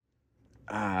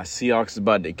Seahawks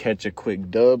about to catch a quick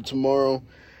dub tomorrow.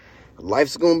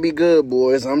 Life's gonna be good,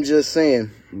 boys. I'm just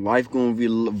saying. Life gonna be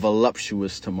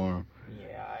voluptuous tomorrow.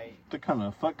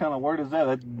 What kind of word is that?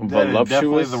 That Voluptuous? is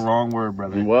definitely the wrong word,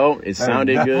 brother. Well, it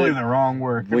sounded good. Definitely the wrong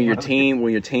word. When your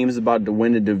team's about to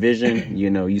win the division,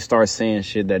 you start saying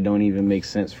shit that don't even make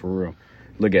sense for real.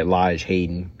 Look at Lige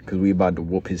hating because we about to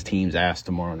whoop his team's ass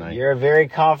tomorrow night. You're a very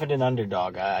confident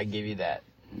underdog. I give you that.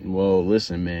 Well,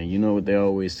 listen, man. You know what they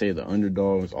always say: the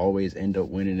underdogs always end up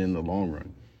winning in the long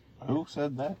run. Who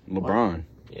said that? LeBron.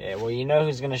 Yeah, well, you know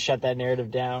who's gonna shut that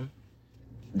narrative down?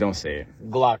 Don't say it.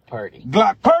 Glock Purdy.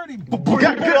 Glock Purdy.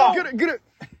 Get it.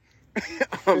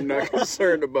 I'm not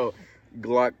concerned about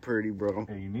Glock Purdy, bro.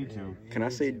 Hey, you need to. Can I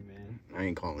say? I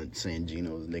ain't saying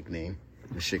Gino's nickname.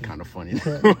 This shit kind of funny.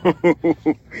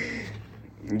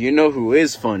 You know who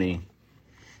is funny?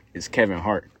 Is Kevin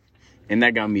Hart, and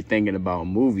that got me thinking about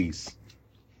movies.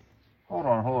 Hold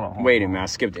on. Wait a minute, I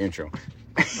skipped the intro.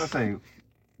 Let's say.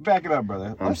 Back it up,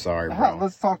 brother. I'm sorry, bro.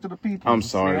 Let's talk to the people. I'm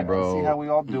sorry, bro. See how we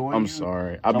all doing. I'm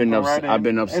sorry. I've been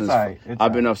up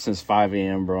since 5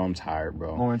 a.m., bro. I'm tired,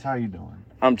 bro. Lawrence, how you doing?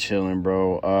 I'm chilling,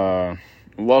 bro.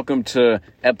 Welcome to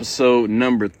episode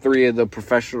number 3 of the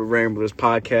Professional Ramblers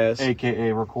podcast,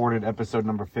 aka recorded episode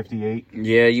number 58.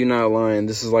 Yeah, you're not lying.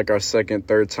 This is like our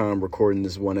third time recording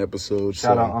this one episode.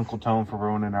 Shout out Uncle Tone for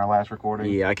ruining our last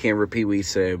recording. Yeah, I can't repeat what he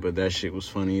said, but that shit was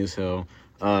funny as hell.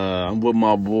 I'm with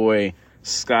my boy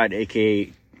Scott,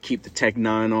 a.k.a. Keep the Tech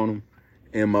 9 on him,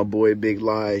 and my boy Big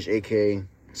Lige, a.k.a.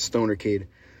 Stoner Kid.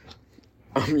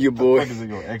 I'm your boy. What is it,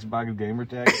 your Xbox gamer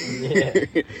tag?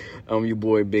 Yeah. I'm your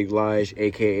boy Big Lige,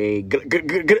 a.k.a.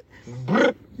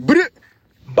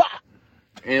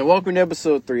 And welcome to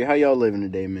episode 3. How y'all living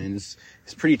today, man? It's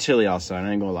pretty chilly outside,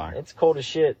 I ain't gonna lie. It's cold as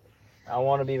shit. I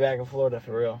want to be back in Florida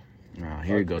for real.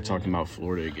 Here you go, talking about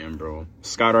Florida again, bro.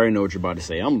 Scott already know what you're about to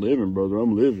say. I'm living, brother.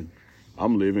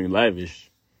 I'm living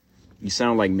lavish. You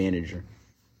sound like manager.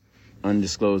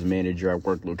 Undisclosed manager at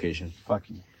work location. Fuck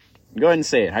you. Go ahead and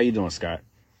say it. How you doing, Scott?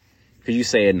 Because you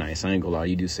say it nice. I ain't gonna lie.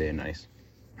 You do say it nice.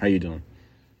 How you doing?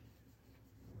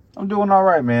 I'm doing all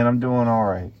right, man. I'm doing all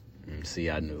right. See,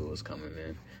 I knew it was coming,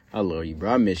 man. I love you,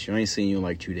 bro. I miss you. I ain't seen you in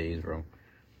like 2 days, bro.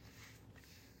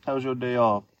 How was your day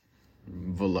off?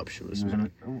 Voluptuous,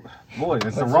 man. Boy,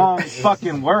 it's the wrong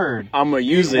fucking word. I'm gonna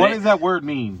use it. What does that word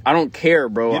mean? I don't care,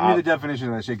 bro. Give me the definition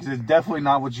of that shit, because it's definitely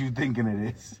not what you thinking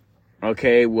it is.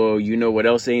 Okay, well, you know what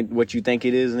else ain't what you think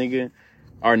it is, nigga?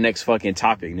 Our next fucking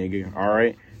topic, nigga. All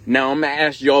right? Now, I'm gonna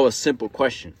ask y'all a simple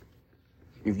question.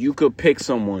 If you could pick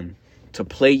someone to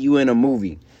play you in a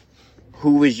movie,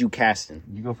 who is you casting?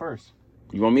 You go first.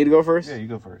 You want me to go first? Yeah, you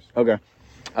go first. Okay.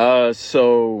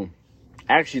 So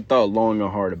I actually thought long and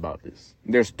hard about this.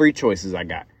 There's 3 choices I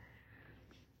got.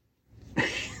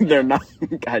 They're not,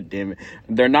 God damn it.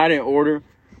 They're not in order,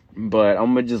 but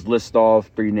I'm going to just list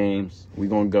off 3 names. We're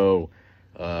going to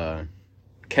go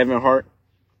Kevin Hart.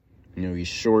 You know, he's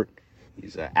short.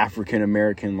 He's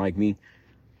African-American like me.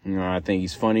 You know, I think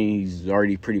he's funny. He's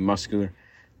already pretty muscular.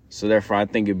 So therefore, I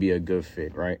think it'd be a good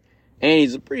fit, right? And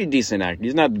he's a pretty decent actor.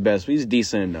 He's not the best, but he's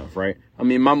decent enough, right? I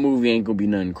mean, my movie ain't going to be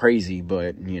nothing crazy,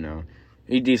 but, you know,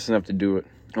 he's decent enough to do it.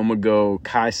 I'm going to go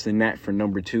Kai Cenat for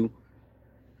number 2.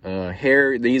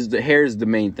 Hair is the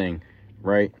main thing,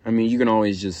 right? I mean, you can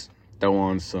always just throw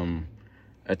on some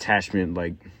attachment,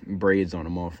 like braids on a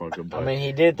motherfucker. But I mean,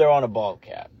 he did throw on a bald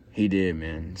cap. He did,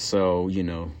 man. So, you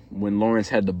know, when Lawrence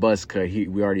had the buzz cut,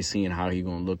 we already seen how he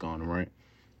going to look on him, right?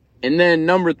 And then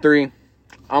number 3,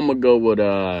 I'm going to go with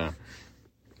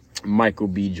Michael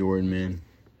B. Jordan, man.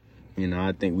 You know,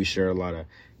 I think we share a lot of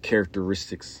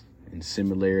characteristics and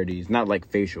similarities, not like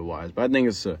facial wise, but I think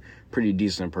it's a pretty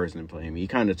decent person to play him. He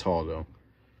kind of tall though.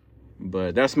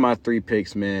 But that's my 3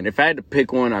 picks, man. If I had to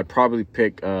pick one, I'd probably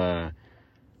pick I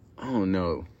don't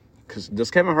know, cause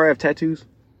does Kevin Hart have tattoos?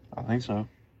 I think so.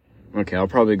 Okay, I'll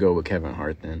probably go with Kevin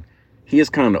Hart then. He is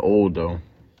kind of old though,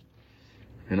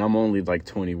 and I'm only like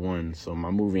 21, so my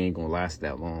movie ain't gonna last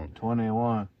that long.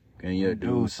 21. Can you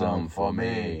do something for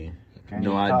me?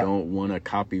 No, I don't want a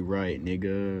copyright,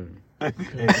 nigga.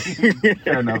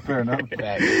 Fair enough.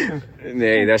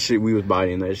 Hey, that shit, we was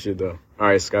buying that shit though. All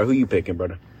right, Scott, who you picking,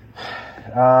 brother?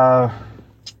 I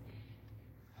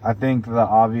think the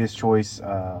obvious choice.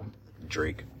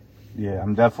 Drake. Yeah,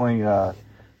 I'm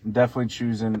definitely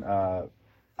choosing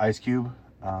Ice Cube.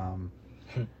 You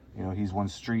know, he's one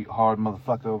street hard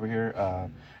motherfucker over here.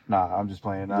 Nah, I'm just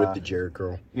playing. With the Jerry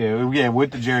Curl. Yeah,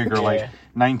 with the Jerry Curl, like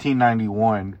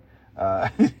 1991.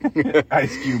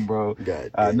 Ice Cube, bro.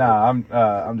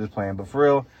 I'm just playing. But for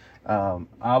real,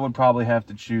 I would probably have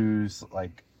to choose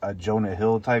like a Jonah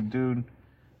Hill type dude.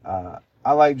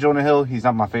 I like Jonah Hill. He's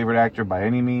not my favorite actor by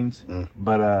any means.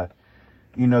 But,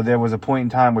 you know, there was a point in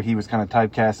time where he was kind of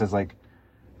typecast as, like,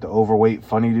 the overweight,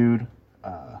 funny dude.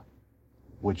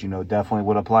 Which, you know, definitely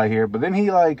would apply here. But then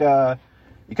he, like,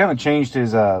 he kind of changed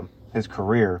his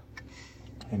career.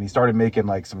 And he started making,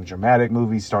 like, some dramatic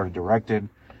movies, started directing.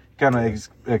 Kind of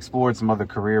explored some other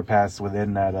career paths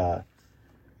within that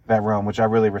realm, which I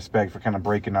really respect for kind of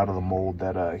breaking out of the mold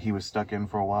that he was stuck in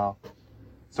for a while.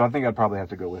 So I think I'd probably have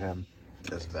to go with him.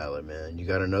 That's valid, man. You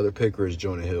got another pick, or is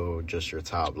Jonah Hill just your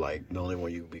top, like, the only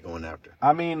one you would be going after?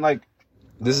 I mean, like...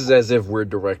 This is as if we're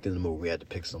directing the movie. We had to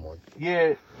pick someone.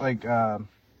 Yeah, like, I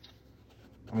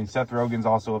mean, Seth Rogen's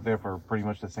also up there for pretty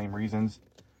much the same reasons.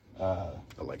 I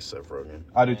like Seth Rogen.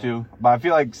 I do too. But I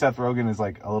feel like Seth Rogen is,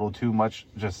 like, a little too much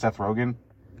just Seth Rogen.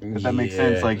 If that makes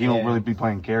sense. Like, he don't really be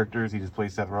playing characters. He just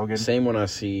plays Seth Rogen. Same when I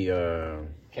see...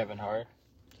 Kevin Hart.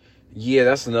 Yeah,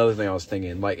 that's another thing I was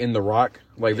thinking. Like, in The Rock,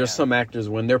 like, there's some actors,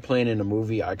 when they're playing in a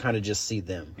movie, I kind of just see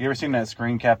them. You ever seen that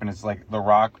screen cap and it's, like, The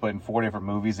Rock, but in 4 different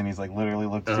movies, and he's, like, literally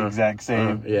looks the exact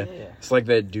same? Yeah. It's like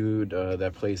that dude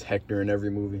that plays Hector in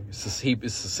every movie. It's the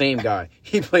same guy.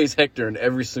 He plays Hector in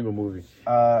every single movie.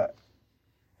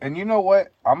 And you know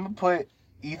what? I'm going to put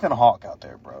Ethan Hawke out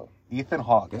there, bro. Ethan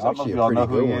Hawke. I don't know if y'all know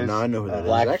who he is. No, I know who that is.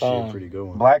 Black It's actually Phone. a pretty good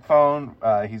one. Black Phone.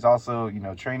 He's also, you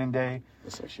know, Training Day.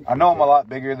 I know him a lot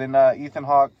bigger than Ethan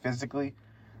Hawke physically,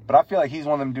 but I feel like he's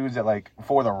one of them dudes that, like,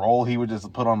 for the role, he would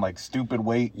just put on, like, stupid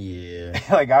weight. Yeah.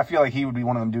 Like, I feel like he would be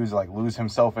one of them dudes that, like, lose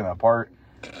himself in a part.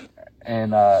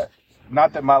 And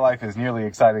not that my life is nearly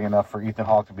exciting enough for Ethan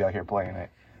Hawke to be out here playing it.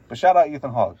 But shout out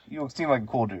Ethan Hawke. You seem like a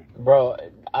cool dude. Bro,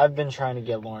 I've been trying to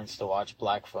get Lawrence to watch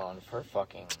Black Phone for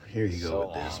fucking Here you go so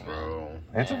with this, long, bro.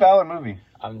 man. It's a valid movie.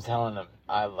 I'm telling him,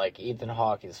 I like Ethan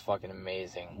Hawke is fucking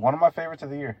amazing. One of my favorites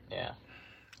of the year. Yeah.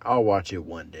 I'll watch it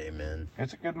one day, man.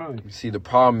 It's a good movie. See, the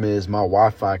problem is my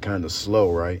Wi-Fi kind of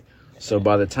slow, right? So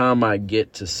by the time I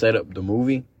get to set up the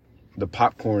movie, the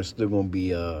popcorn's still gonna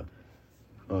be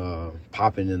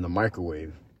popping in the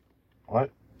microwave. What?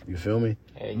 You feel me?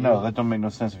 Yeah, No, that don't make no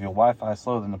sense. If your Wi-Fi is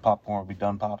slow, then the popcorn will be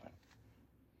done popping.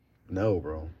 No,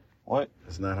 bro. What?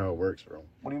 That's not how it works, bro.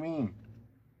 What do you mean?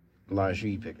 Lies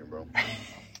you picking, bro.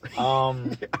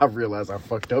 I I realized I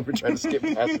fucked up and tried to skip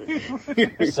past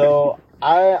it. So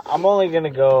I'm only gonna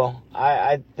go.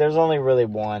 I there's only really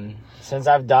one. Since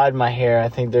I've dyed my hair, I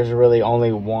think there's really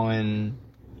only one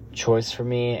choice for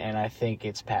me, and I think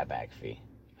it's Pat McAfee.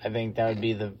 I think that would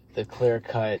be the clear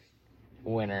cut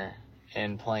winner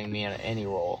in playing me in any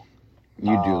role.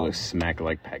 You do look smack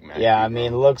like Pat McAfee. Yeah, I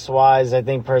mean, looks wise, I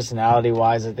think personality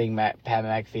wise, I think Pat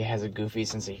McAfee has a goofy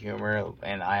sense of humor,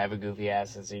 and I have a goofy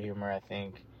ass sense of humor. I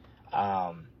think.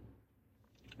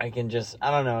 I can just,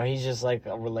 I don't know. He's just like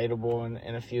relatable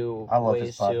in a few I love ways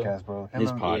his podcast, too. bro.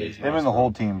 His pod is Him and the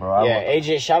whole team, bro. Yeah,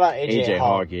 AJ. Shout out AJ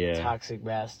Hawk. yeah. Toxic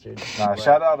bastard. Nah,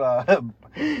 shout out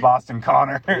Boston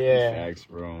Connor. Yeah. Facts,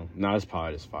 bro. Nah, his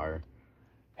pod is fire.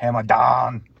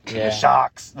 Hamadon. Yeah. The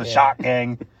Shocks. The Shock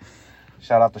Gang.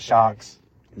 Shout out the Shocks.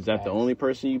 Is that the only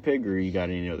person you pick, or you got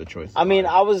any other choices? I mean,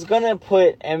 I was gonna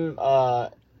put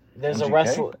there's MGK? a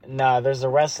wrestler. Nah, there's a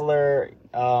wrestler.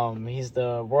 He's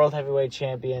the world heavyweight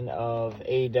champion of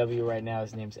AEW right now.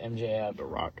 His name's MJF. The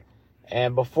Rock.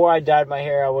 And before I dyed my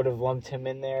hair, I would have lumped him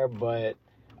in there, but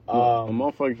A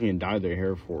motherfucker can dye their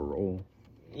hair for a role.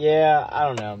 yeah, I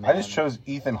don't know, man. I just chose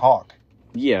Ethan Hawke.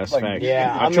 Yeah, that's Like, facts.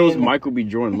 yeah, I I chose mean- Michael B.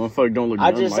 Jordan. Motherfucker don't look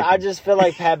I nothing just like I him. just feel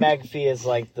like Pat McAfee is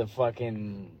like the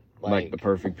fucking like the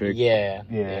perfect pick. Yeah.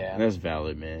 That's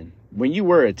valid, man. When you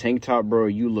wear a tank top, bro,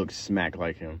 you look smack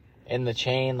like him. In the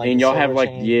chain, like And the y'all have silver like,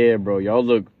 chain. yeah, bro, y'all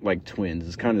look like twins.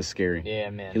 It's kind of scary. Yeah,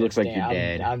 man. He looks like your I'm-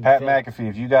 dad. I'm Pat fin- McAfee,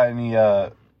 if you got any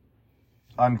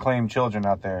unclaimed children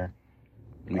out there,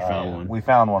 We found one. we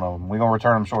found one of them. We're going to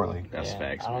return them shortly. That's yeah,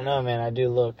 facts. I don't know, man. I do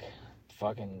look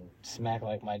fucking smack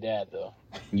like my dad, though.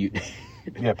 You,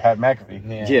 Yeah, Pat McAfee.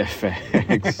 Yeah. yeah,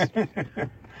 facts.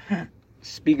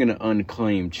 Speaking of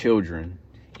unclaimed children,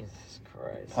 Jesus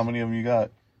Christ. How many of them you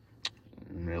got?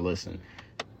 man, listen,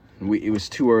 it was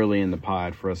too early in the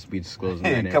pod for us to be disclosing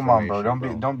that Hey, come on, bro.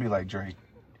 information, Don't be like Drake.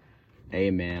 Hey,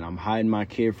 man, I'm hiding my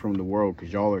kid from the world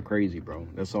because y'all are crazy, bro.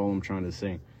 That's all I'm trying to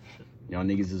say. Y'all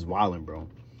niggas is wildin', bro.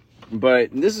 But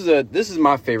this is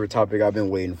my favorite topic I've been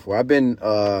waiting for. I've been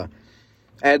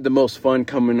had the most fun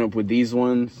coming up with these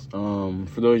ones.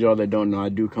 For those of y'all that don't know, I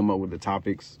do come up with the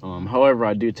topics. However,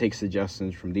 I do take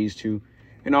suggestions from these two.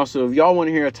 And also, if y'all want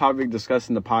to hear a topic discussed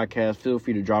in the podcast, feel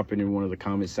free to drop it in one of the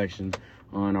comment sections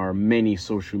on our many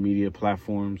social media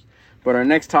platforms. But our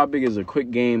next topic is a quick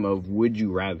game of Would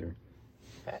You Rather.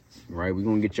 Right? We're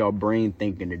going to get y'all brain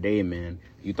thinking today, man.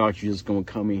 You thought you just going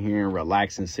to come in here and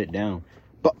relax and sit down.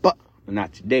 But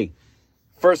not today.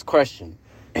 First question.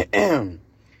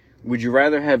 Would you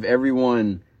rather have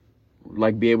everyone,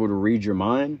 like, be able to read your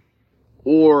mind,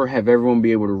 or have everyone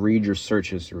be able to read your search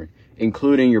history,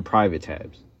 including your private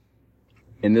tabs?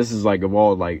 And this is, like, of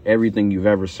all, like, everything you've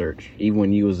ever searched, even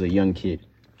when you was a young kid.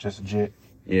 Just jit.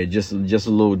 Yeah, just a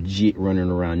little jit running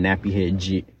around, nappy head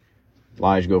jit.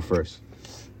 Lige, go first.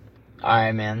 All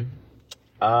right, man.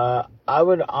 I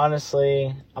would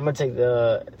honestly, I'm gonna take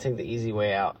the easy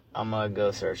way out. I'm gonna go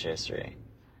search history.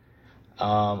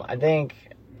 I think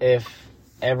if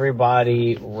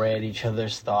everybody read each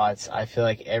other's thoughts, I feel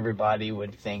like everybody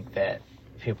would think that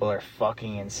people are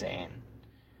fucking insane.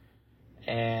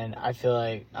 And I feel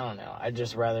like, I don't know, I'd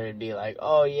just rather it be like,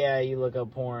 oh yeah, you look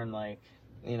up porn, like,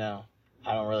 you know,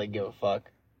 I don't really give a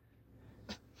fuck.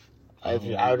 I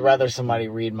would rather somebody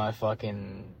read my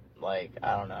fucking, like,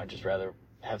 I don't know, I'd just rather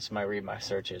have somebody read my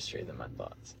search history than my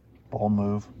thoughts. Bold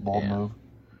move.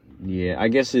 Yeah, I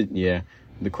guess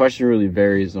the question really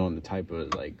varies on the type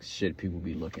of, like, shit people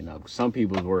be looking up. Some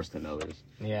people's worse than others.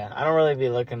 Yeah, I don't really be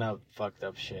looking up fucked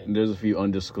up shit. There's a few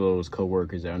undisclosed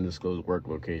coworkers at undisclosed work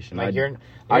location. Like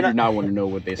I do not want to know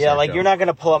what they say. Yeah, like, you're not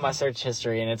gonna pull up my search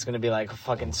history and it's gonna be like a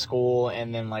fucking school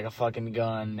and then like a fucking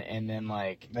gun and then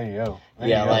like. There you go.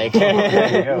 Like.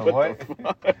 There you go. What?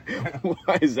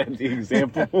 Why is that the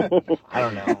example? I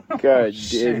don't know. God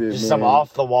damn it, Just some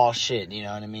off the wall shit. You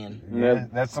know what I mean? Yeah,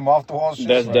 that's some off the wall shit.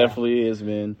 That definitely is,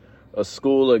 man. A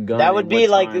school, a gun. That would be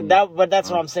like time? that, but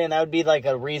that's what I'm saying. That would be like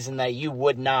a reason that you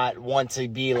would not want to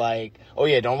be like, oh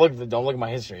yeah, don't look at my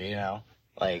history. You know,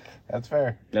 like. That's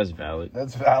fair. That's valid.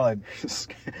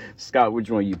 Scott,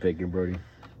 which one you picking, Brody?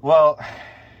 Well,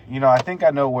 you know, I think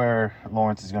I know where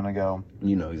Lawrence is gonna go.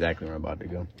 You know exactly where I'm about to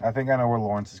go. I think I know where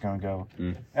Lawrence is gonna go,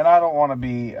 and I don't want to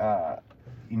be,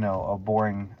 you know, a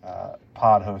boring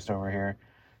pod host over here,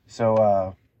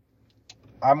 so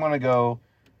I'm gonna go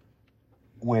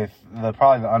with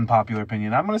probably the unpopular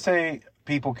opinion. I'm gonna say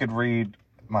people could read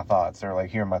my thoughts or like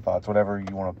hear my thoughts, whatever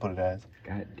you want to put it as.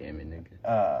 God damn it,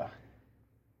 nigga.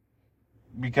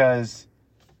 Because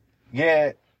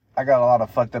yeah, I got a lot of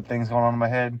fucked up things going on in my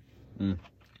head,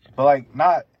 but like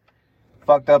not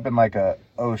fucked up in like a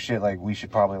oh shit, like we should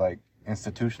probably like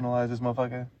institutionalize this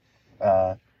motherfucker.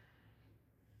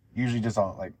 Usually just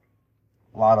on like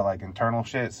a lot of like internal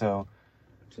shit. So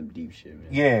some deep shit, man.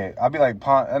 Yeah, I'll be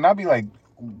like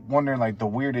wondering like the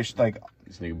weirdest like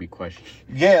this nigga be questioning.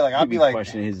 Yeah, like I'll be like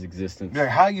questioning his existence. Like,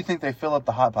 how do you think they fill up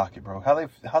the hot pocket, bro? How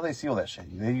they seal that shit?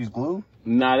 They use glue?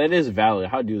 Nah, that is valid.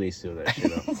 How do they seal that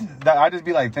shit up? I just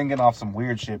be like thinking off some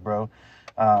weird shit, bro.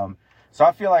 So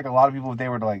I feel like a lot of people, if they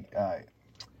were to like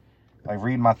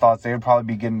read my thoughts, they would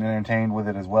probably be getting entertained with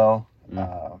it as well.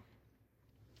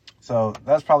 So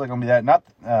that's probably gonna be that. Not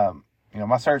you know,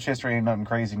 my search history ain't nothing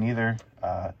crazy neither.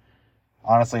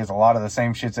 Honestly, it's a lot of the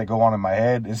same shits that go on in my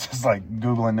head. It's just like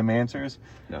Googling them answers.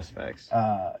 That's facts.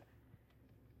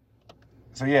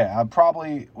 So yeah, I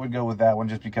probably would go with that one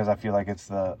just because I feel like it's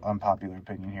the unpopular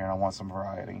opinion here and I want some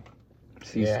variety.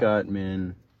 See, yeah. Scott,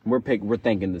 man, we're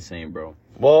thinking the same, bro.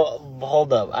 Well,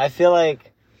 hold up. I feel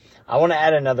like I want to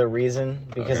add another reason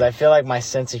because I feel like my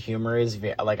sense of humor is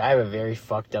like I have a very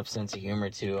fucked up sense of humor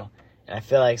too, and I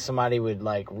feel like somebody would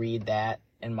like read that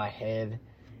in my head.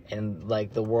 And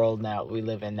like the world now we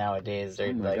live in nowadays,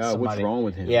 they're like God, somebody. What's wrong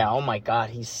with him? Yeah, oh my God,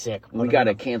 he's sick. We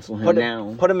gotta cancel him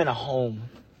now. Put him in a home.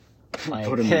 Like,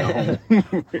 put him in a home.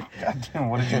 God damn,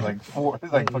 what is he like?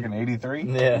 He's like fucking 83.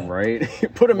 Yeah, right.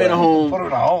 Put him in a home. Put him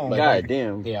in a home. God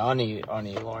damn. Yeah, I need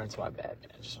Lawrence. My bad,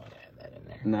 man. I just want to add that in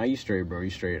there. Nah, you straight, bro. You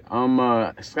straight.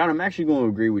 Scott, I'm actually going to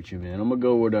agree with you, man. I'm gonna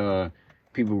go with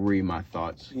people read my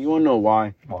thoughts. You wanna know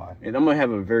why? Why? And I'm gonna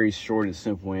have a very short and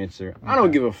simple answer. I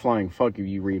don't give a flying fuck if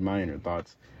you read my inner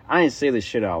thoughts. I ain't say this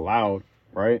shit out loud,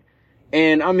 right?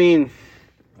 And I mean,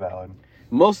 valid.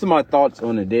 Most of my thoughts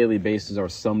on a daily basis are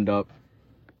summed up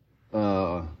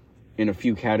in a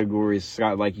few categories.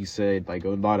 Scott, like you said, like a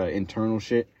lot of internal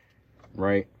shit,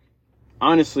 right?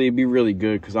 Honestly, it'd be really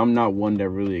good because I'm not one that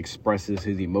really expresses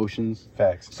his emotions.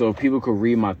 Facts. So if people could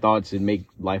read my thoughts, it'd make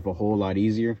life a whole lot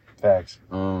easier. Facts.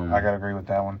 I gotta agree with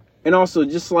that one. And also,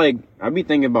 just like, I be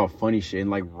thinking about funny shit and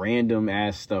like random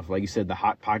ass stuff. Like you said, the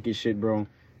Hot Pocket shit, bro.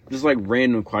 Just like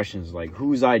random questions. Like,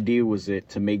 whose idea was it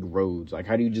to make roads? Like,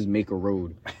 how do you just make a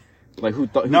road? Like, who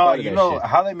thought of that shit?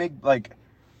 How they make like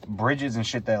bridges and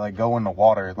shit that like go in the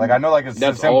water. Like, I know like it's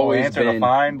a simple answer to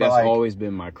find, but that's like, always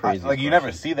been my crazy. Like, you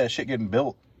never see that shit getting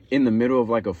built in the middle of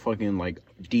like a fucking like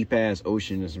deep ass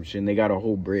ocean or some shit. And they got a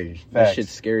whole bridge. Facts. That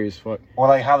shit's scary as fuck. Or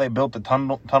like how they built the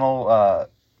tunnel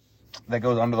that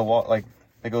goes under the water, like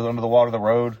that goes under the water, the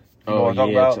road. You know what I'm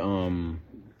talking about?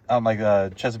 like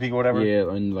Chesapeake or whatever.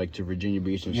 Yeah, and like to Virginia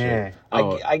Beach and Yeah. shit.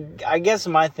 Oh, I guess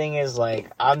my thing is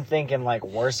like I'm thinking like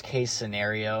worst case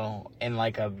scenario in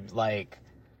like a like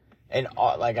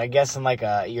I guess in like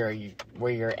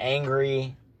where you're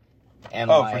angry and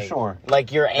for sure.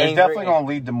 Like you're angry. It's definitely gonna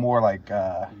lead to more like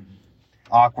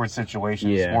awkward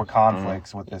situations, more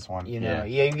conflicts with this one. You know,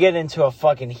 you get into a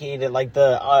fucking heated like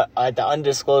the at the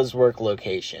undisclosed work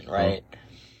location, right?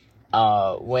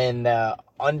 When the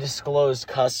undisclosed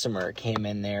customer came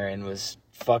in there and was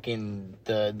fucking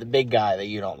the big guy that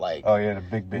you don't like. Oh yeah, the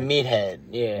big bitch. Meathead,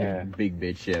 yeah. Big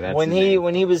bitch, yeah. That's when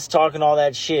he was talking all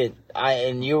that shit,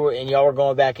 y'all were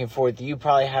going back and forth. You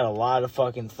probably had a lot of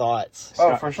fucking thoughts.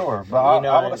 Oh, for sure. But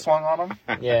I would have swung on him.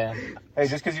 Yeah. Hey,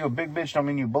 just because you a big bitch don't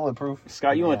mean you bulletproof.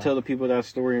 Scott, you want to tell the people that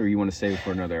story, or you want to save it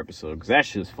for another episode? Because that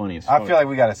shit's funny as fuck. I feel like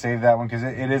we got to save that one because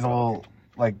it is a little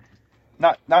like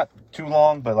not too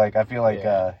long, but like I feel like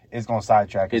it's gonna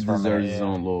sidetrack. It deserves its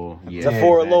own little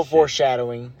little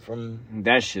foreshadowing from.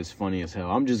 That shit's funny as hell.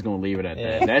 I'm just gonna leave it at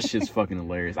that. That shit's fucking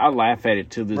hilarious. I laugh at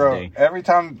it to this day. Every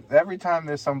time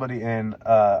there's somebody in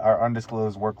our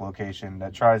undisclosed work location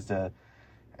that tries to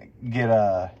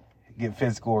get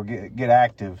physical or get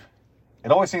active, it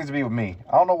always seems to be with me.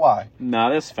 I don't know why. Nah,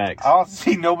 that's facts. I don't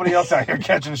see nobody else out here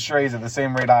catching strays at the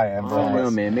same rate I am. I don't know,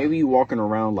 man. Maybe you walking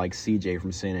around like CJ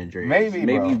from San Andreas. Maybe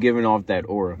you giving off that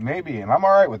aura. Maybe, and I'm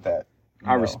all right with that.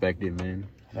 I respect it, man.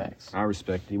 Thanks. I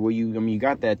respect it. Well, you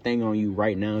got that thing on you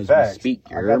right now as Facts. we speak.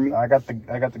 You I heard me? got the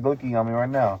glicky on me right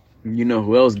now. You know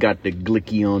who else got the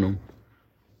glicky on him?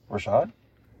 Rashad?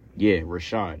 Yeah,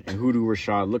 Rashad. And who do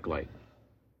Rashad look like?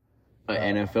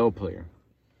 An NFL player.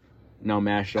 Now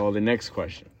mash all the next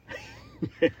question.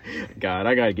 God,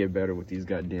 I gotta get better with these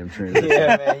goddamn transitions.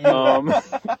 Yeah, man.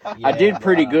 I did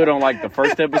pretty good on like the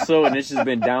first episode, and it's just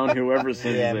been downhill ever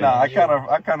since. Yeah, then. Nah, I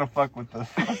kind of fuck with the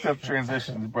fucked up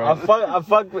transitions, bro. I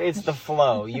fuck with it's the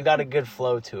flow. You got a good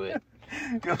flow to it.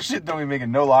 Yo, shit don't be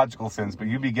making no logical sense, but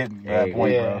you be getting that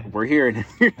point, bro. We're here.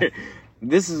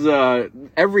 This is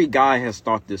every guy has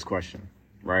thought this question,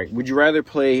 right? Would you rather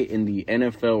play in the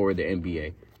NFL or the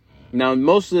NBA? Now,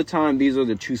 most of the time, these are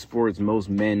the two sports most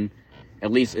men, at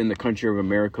least in the country of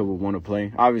America, would want to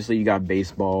play. Obviously, you got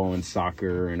baseball and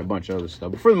soccer and a bunch of other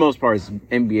stuff. But for the most part, it's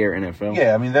NBA or NFL.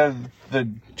 Yeah, I mean, they're the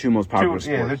two most popular sports.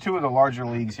 Yeah, they're two of the larger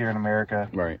leagues here in America.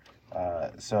 Right.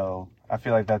 So I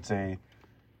feel like that's a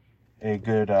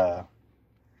good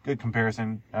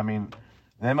comparison. I mean,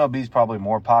 the MLB is probably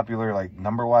more popular, like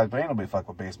number-wise, but ain't nobody fuck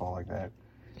with baseball like that.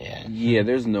 Yeah, I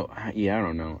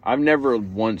don't know. I've never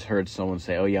once heard someone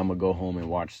say, oh, yeah, I'm going to go home and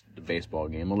watch the baseball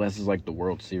game, unless it's like the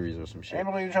World Series or some shit. Ain't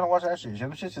nobody even trying to watch that shit.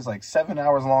 That shit's just like 7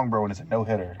 hours long, bro, and it's a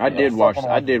no-hitter. I did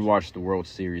watch the World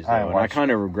Series, though, and I kind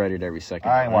of regret it every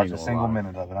second. I ain't watched a single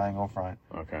minute of it. I ain't gonna front.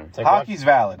 Okay. Hockey's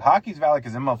valid. Hockey's valid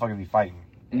because them motherfuckers be fighting.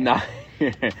 Nah,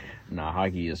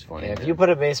 hockey is funny. Yeah, if you put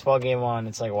a baseball game on,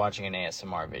 it's like watching an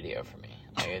ASMR video for me.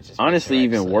 Like, it just honestly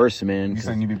even worse, man. You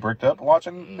saying you be bricked up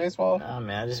watching baseball? Nah,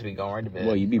 man, I just be going right to bed.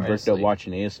 Well, you be bricked up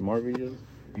watching ASMR videos?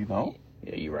 You know?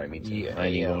 Yeah, you're right. Me too. Yeah, I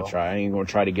ain't gonna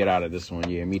try to get out of this one.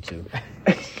 Yeah, me too.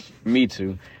 Me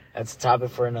too. That's a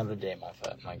topic for another day,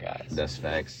 my guys. That's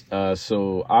facts.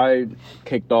 So I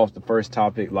kicked off the first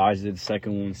topic. Lodge did the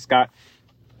second one. Scott,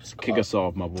 kick us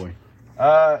off, my boy.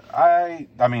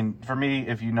 I mean, for me,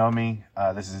 if you know me,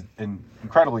 this is an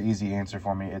incredibly easy answer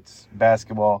for me. It's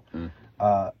basketball.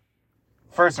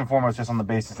 First and foremost, just on the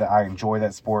basis that I enjoy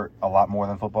that sport a lot more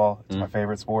than football. It's my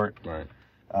favorite sport. Right.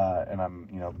 And I'm,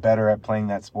 better at playing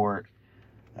that sport.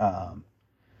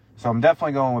 So I'm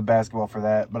definitely going with basketball for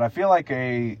that. But I feel like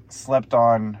a slept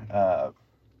on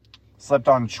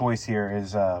choice here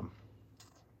is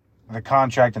the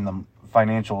contract and the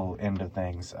financial end of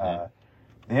things. The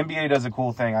NBA does a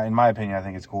cool thing. In my opinion, I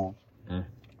think it's cool.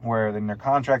 Where in their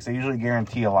contracts, they usually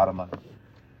guarantee a lot of money.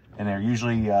 And they're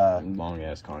usually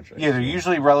long-ass contracts. Yeah, they're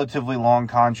usually relatively long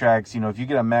contracts. If you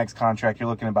get a max contract, you're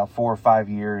looking at about 4 or 5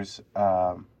 years.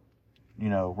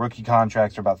 Rookie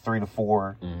contracts are about 3 to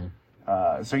 4.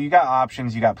 So you got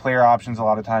options. You got player options a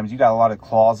lot of times. You got a lot of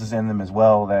clauses in them as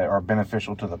well that are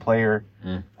beneficial to the player.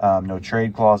 No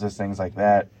trade clauses, things like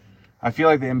that. I feel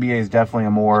like the NBA is definitely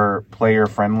a more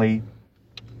player-friendly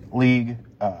league.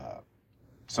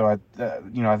 So I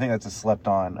think that's a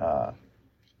slept-on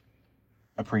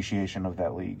appreciation of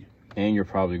that league. And you're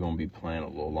probably going to be playing a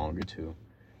little longer, too.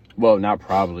 Well, not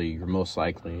probably. You're most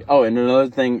likely. Oh, and another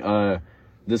thing,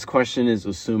 this question is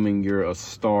assuming you're a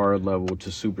star level to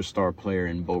superstar player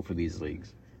in both of these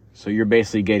leagues. So you're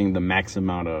basically getting the max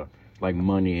amount of,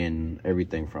 money and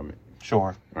everything from it.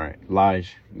 Sure. All right.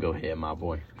 Lige, go ahead, my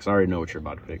boy. Because I already know what you're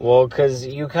about to pick. Well, because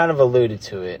you kind of alluded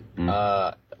to it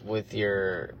with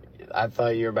your I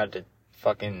thought you were about to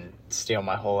fucking steal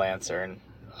my whole answer, and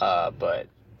but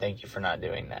thank you for not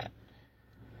doing that.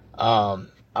 I'm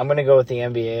gonna go with the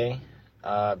NBA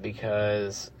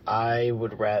because I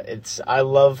would I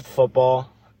love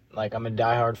football. Like, I'm a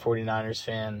diehard 49ers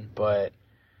fan, but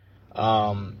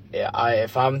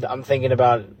if I'm thinking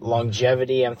about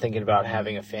longevity, I'm thinking about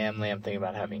having a family, I'm thinking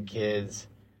about having kids.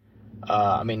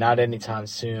 I mean, not anytime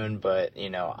soon, but, you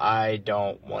know, I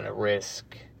don't want to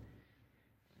risk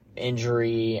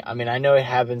injury. I mean, I know it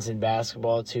happens in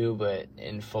basketball too, but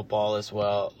in football as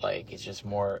well, like, it's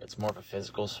more of a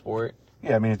physical sport.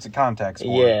 Yeah, I mean, it's a contact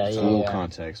sport. Yeah, it's a little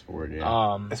contact sport,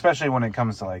 yeah. Especially when it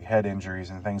comes to, like, head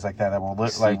injuries and things like that will,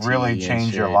 like, CTE really and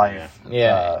change your shit, life.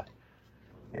 Yeah.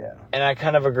 Yeah. And I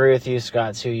kind of agree with you,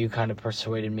 Scott, too. You kind of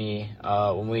persuaded me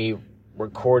when we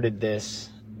recorded this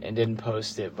and didn't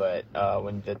post it, but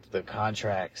when the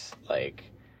contracts, like,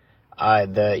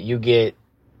 you get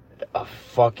a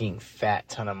fucking fat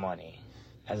ton of money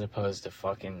as opposed to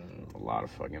fucking... A lot of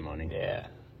fucking money. Yeah.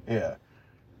 Yeah.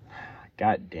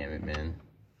 God damn it, man.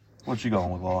 What you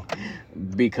going with, Law?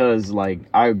 Because, like,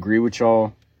 I agree with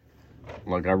y'all.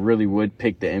 Like, I really would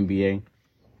pick the NBA.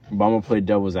 But I'm going to play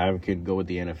devil's advocate and go with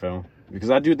the NFL.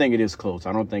 Because I do think it is close.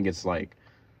 I don't think it's, like,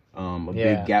 a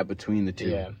big gap between the two.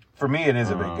 Yeah. For me, it is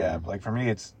a big gap. Like, for me,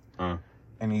 it's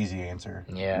an easy answer.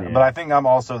 Yeah. But I think I'm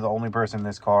also the only person in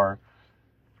this car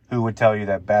who would tell you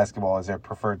that basketball is their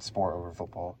preferred sport over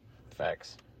football.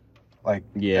 Facts. Like,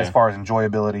 as far as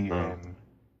enjoyability and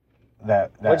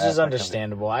that which is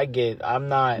understandable.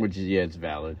 It's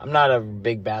valid. I'm not a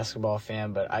big basketball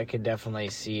fan, but I could definitely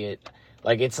see it.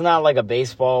 Like, it's not like a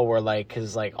baseball where, like,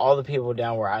 because, like, all the people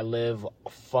down where I live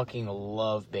fucking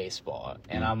love baseball.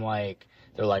 And I'm like,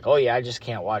 they're like, oh, yeah, I just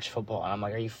can't watch football. And I'm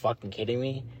like, are you fucking kidding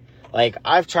me? Like,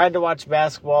 I've tried to watch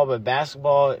basketball, but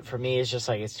basketball, for me, is just,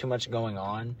 like, it's too much going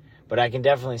on. But I can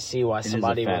definitely see why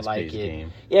somebody would like it.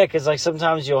 Game. Yeah, because, like,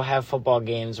 sometimes you'll have football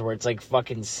games where it's, like,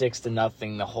 fucking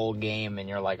 6-0 the whole game. And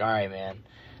you're like, all right, man,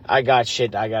 I got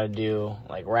shit I got to do.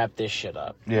 Like, wrap this shit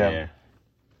up. Yeah.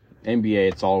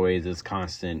 NBA, it's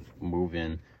constant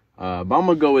moving. But I'm going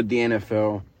to go with the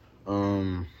NFL.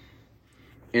 And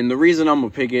the reason I'm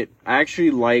going to pick it, I actually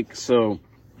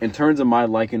in terms of my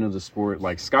liking of the sport,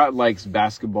 like, Scott likes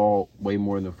basketball way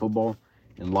more than football.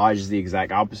 And Lodge is the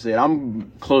exact opposite.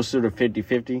 I'm closer to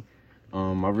 50-50.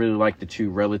 I really like the two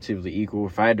relatively equal.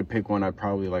 If I had to pick one, I'd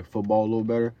probably like football a little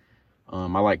better.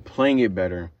 I like playing it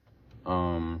better.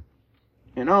 And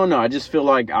I don't know. I just feel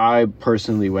like I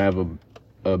personally would have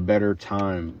a better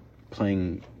time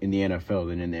playing in the NFL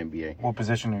than in the NBA. What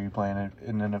position are you playing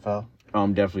in the NFL?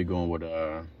 I'm definitely going with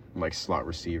like slot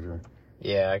receiver.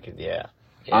 Yeah,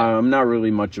 I'm not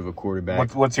really much of a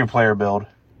quarterback. What's your player build?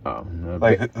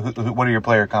 Like, what are your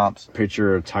player comps?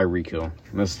 Picture of Tyreek Hill.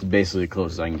 That's basically the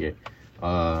closest I can get.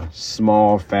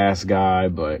 Small, fast guy,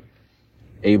 but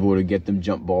able to get them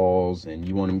jump balls, and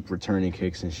you want him returning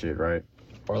kicks and shit, right?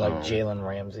 Or like Jalen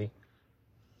Ramsey.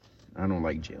 I don't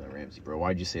like Jalen Ramsey, bro.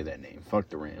 Why'd you say that name? Fuck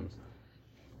the Rams.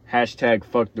 Hashtag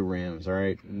fuck the Rams, all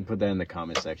right? You can put that in the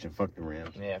comment section. Fuck the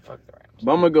Rams. Yeah, fuck the Rams.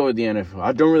 But I'm going to go with the NFL.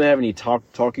 I don't really have any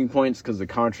talking points because the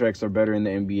contracts are better in the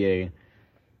NBA.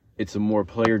 It's a more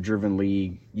player-driven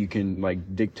league. You can,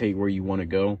 like, dictate where you want to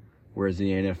go. Whereas in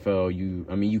the NFL,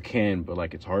 you can, but,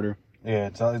 like, it's harder. Yeah,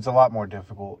 it's a lot more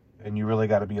difficult. And you really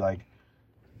got to be, like,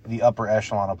 the upper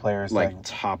echelon of players. Like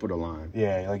top of the line.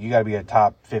 Yeah, like, you got to be a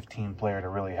top 15 player to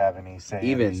really have any say.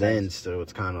 Even then, still,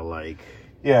 it's kind of like...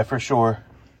 Yeah, for sure.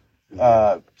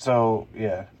 So,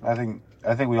 yeah, I think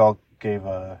we all gave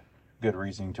good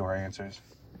reasoning to our answers.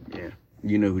 Yeah.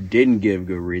 You know who didn't give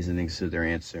good reasoning to their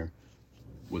answer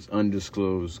was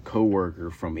undisclosed coworker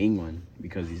from England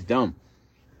because he's dumb.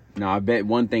 Now, I bet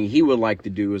one thing he would like to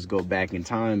do is go back in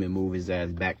time and move his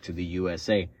ass back to the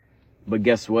USA. But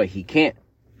guess what? He can't.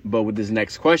 But with this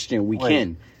next question, we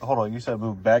can. Hold on. You said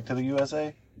move back to the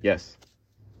USA? Yes.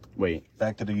 Wait.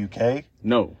 Back to the UK?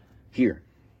 No. Here.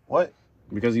 What?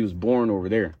 Because he was born over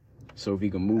there. So if he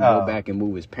can go back and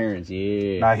move his parents,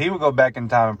 yeah. Nah, he would go back in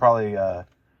time and probably...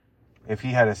 if he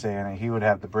had a say in it, he would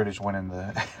have the British winning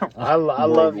the... I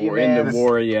love you, man. In the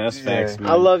war, yeah, that's facts, man.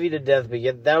 I love you to death, but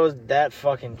that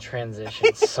fucking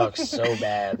transition sucks so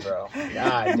bad, bro.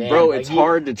 God damn. Bro, it's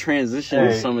hard to transition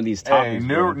with some of these topics.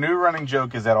 New running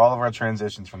joke is that all of our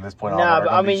transitions from this point on are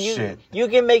gonna be shit. You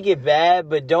can make it bad,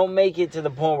 but don't make it to the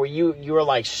point where you are,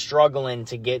 like, struggling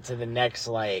to get to the next,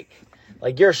 like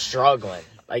you're struggling.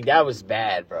 Like, that was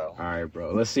bad, bro. All right,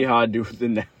 bro. Let's see how I do with the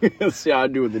next. Let's see how I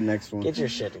do with the next one. Get your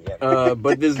shit together.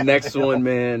 But this next one,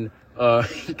 man.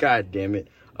 God damn it.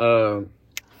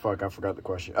 Fuck, I forgot the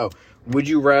question. Oh, would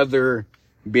you rather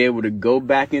be able to go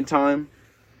back in time,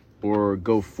 or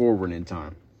go forward in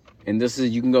time. And this is,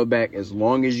 you can go back as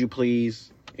long as you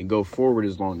please and go forward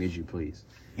as long as you please.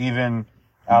 Even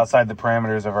outside the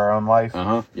parameters of our own life?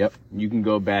 Yep. You can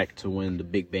go back to when the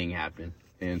Big Bang happened,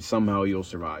 and somehow you'll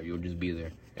survive. You'll just be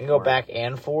there. You can go back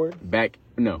and forward?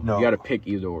 No. You got to pick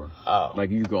either or. Oh. Like,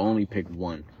 you can only pick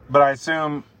one. But I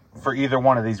assume for either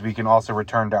one of these, we can also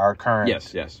return to our current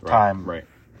time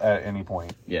at any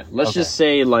point. Yeah. Let's just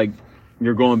say, like,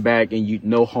 you're going back and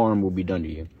no harm will be done to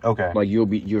you. Okay. Like,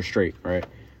 you're straight, right?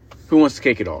 Who wants to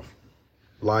kick it off?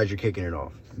 Lige, you're kicking it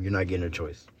off. You're not getting a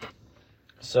choice.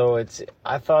 So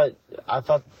I thought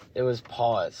it was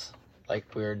pause. Like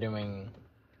we were doing.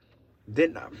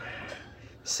 Didn't I?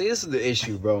 See, this is the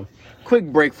issue, bro. Quick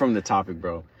break from the topic,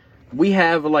 bro. We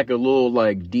have like a little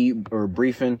like deep or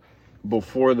briefing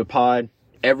before the pod.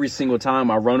 Every single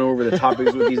time I run over the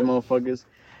topics with these motherfuckers,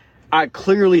 I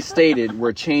clearly stated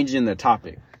we're changing the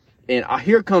topic. And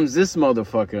here comes this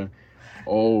motherfucker.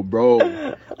 Oh,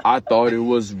 bro, I thought it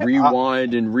was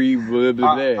rewind and blah,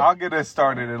 blah, blah. I'll get us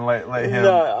started and let him.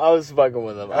 No, I was fucking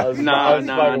with him.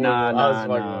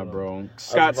 Nah, bro.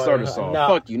 Scott started us off.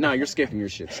 Fuck you. Nah, you're skipping your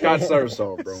shit. Scott started us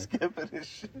off, bro. Skipping his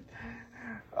shit.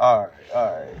 All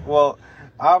right. Well,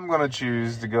 I'm going to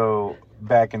choose to go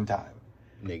back in time.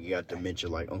 Nigga, you got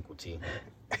dementia like Uncle T.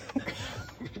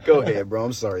 Go ahead, bro.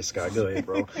 I'm sorry, Scott. Go ahead,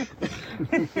 bro.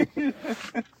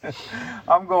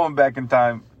 I'm going back in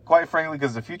time, quite frankly,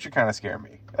 because the future kind of scared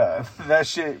me. That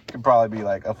shit could probably be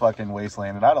like a fucking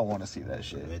wasteland, and I don't want to see that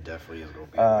shit. It definitely is going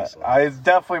to be a wasteland. It's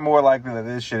definitely more likely that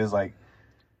this shit is like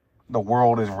the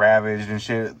world is ravaged and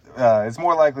shit. It's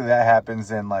more likely that happens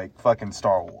than like fucking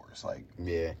Star Wars. Like,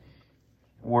 yeah,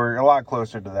 we're a lot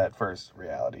closer to that first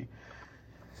reality.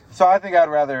 So I think I'd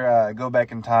rather go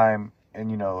back in time and,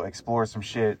 explore some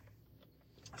shit,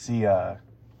 see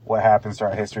what happens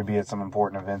throughout history, be it some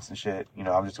important events and shit.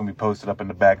 I'm just going to be posted up in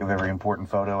the back of every important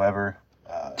photo ever.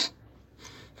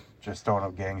 Just throwing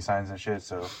up gang signs and shit,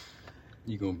 so.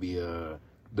 You're going to be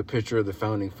the picture of the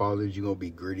founding fathers. You're going to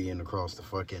be grittying across the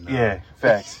fucking... yeah,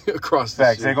 facts. Across the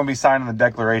facts. shit. They're going to be signing the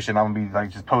Declaration. I'm going to be, like,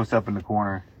 just post up in the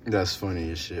corner. That's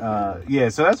funny as shit. Yeah,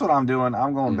 so that's what I'm doing.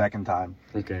 I'm going back in time.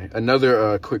 Okay.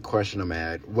 Another quick question I'm going to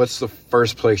add. What's the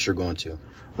first place you're going to?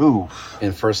 Ooh.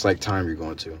 And first, time you're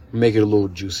going to? Make it a little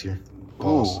juicier.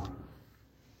 Pause. Ooh.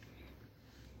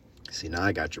 See, now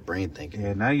I got your brain thinking.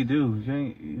 Yeah, now you do.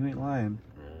 You ain't lying.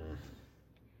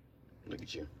 Look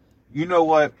at you. You know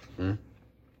what?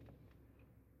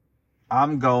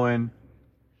 I'm going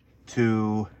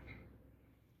to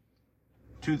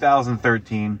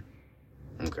 2013.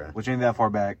 Okay. Which ain't that far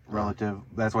back, relative.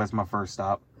 That's why it's my first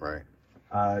stop. Right.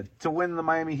 To win the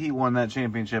Miami Heat won that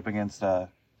championship against the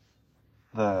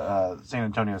San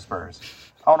Antonio Spurs.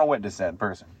 I don't know what this said in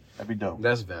person. That'd be dope.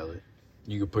 That's valid.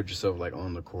 You could put yourself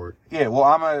on the court. Yeah, well,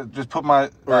 I'm gonna just put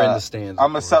my or in the stands. I'm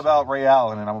gonna sub out Ray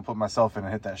Allen and I'm gonna put myself in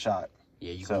and hit that shot.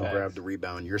 Yeah, you can grab the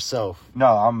rebound yourself. No,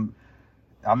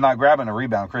 I'm not grabbing a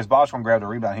rebound. Chris Bosh gonna grab the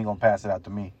rebound. He gonna pass it out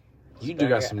to me. You do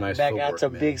got some nice back footwork, out to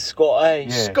man. Big Scotty. Yeah.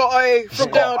 Scotty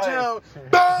from downtown.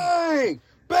 Bang!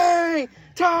 Bang!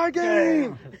 Tie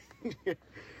game!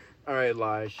 All right,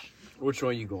 Lige. Which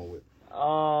one you going with?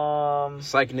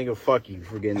 Psych, nigga, fuck you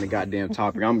for getting the goddamn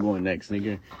topic. I'm going next,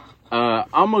 nigga. I'm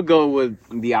gonna go with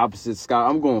the opposite, Scott.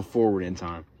 I'm going forward in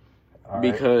time. Right.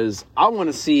 Because I want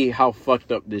to see how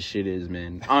fucked up this shit is,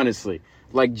 man. Honestly.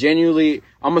 Like, genuinely,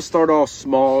 I'm gonna start off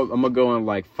small. I'm gonna go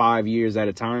in, 5 years at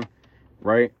a time.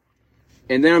 Right?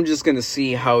 And then I'm just going to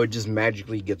see how it just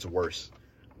magically gets worse.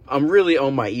 I'm really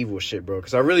on my evil shit, bro.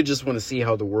 Because I really just want to see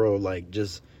how the world,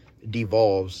 just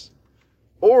devolves.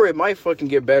 Or it might fucking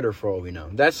get better for all we know.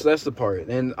 That's the part.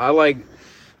 And I'm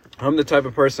the type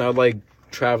of person, I like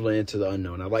traveling into the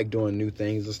unknown. I like doing new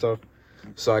things and stuff.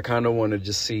 So I kind of want to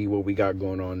just see what we got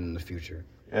going on in the future.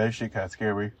 Yeah, that shit kind of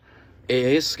scary. It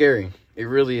is scary. It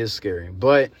really is scary.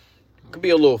 But... it could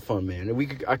be a little fun, man.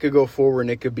 I could go forward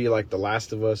and it could be like The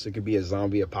Last of Us. It could be a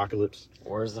zombie apocalypse.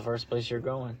 Where's the first place you're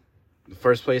going? The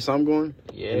first place I'm going?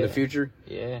 Yeah. In the future?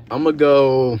 Yeah. I'm going to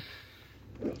go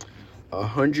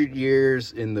 100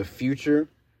 years in the future.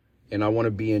 And I want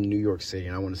to be in New York City.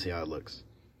 And I want to see how it looks.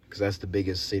 Because that's the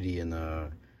biggest city in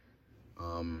the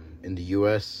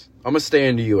U.S. I'm going to stay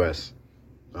in the U.S.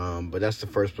 But that's the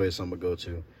first place I'm going to go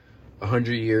to.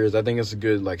 100 years. I think it's a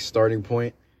good starting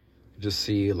point. Just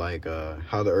see how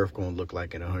the earth gonna look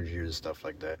like in 100 years and stuff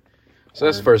like that. So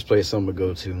that's the first place I'm gonna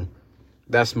go to.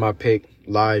 That's my pick.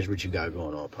 Lige, what you got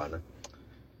going on, partner?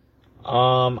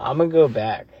 I'm gonna go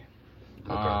back.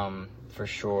 Okay. For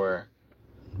sure.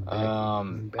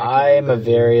 I am a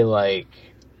very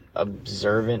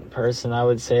observant person, I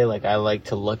would say. I like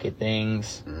to look at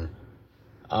things.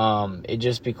 It'd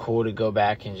just be cool to go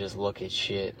back and just look at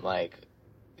shit like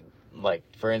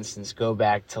for instance, go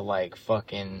back to like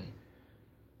fucking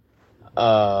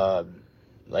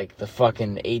like the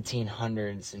fucking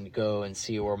 1800s and go and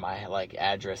see where my like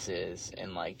address is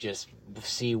and like just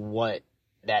see what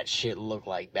that shit looked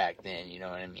like back then, you know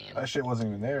what I mean? That shit wasn't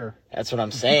even there. That's what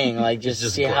I'm saying. Like just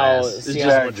see grass. how It's see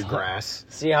just how a bunch of grass.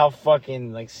 see how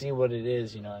fucking like see what it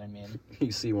is, you know what I mean?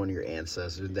 You see one of your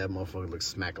ancestors, that motherfucker looks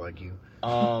smack like you.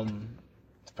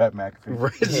 It's Pat McAfee.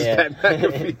 Right, it's Yeah. Pat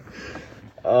McAfee.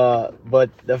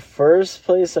 But the first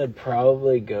place I'd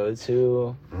probably go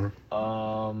to,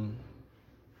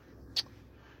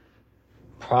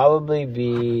 probably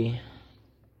be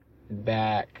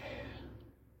back.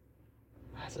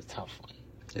 That's a tough one.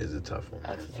 It's a tough one.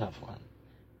 That's a tough one.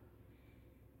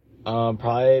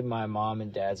 Probably my mom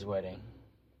and dad's wedding.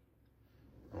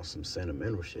 On some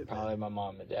sentimental shit, man. Probably my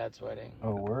mom and dad's wedding.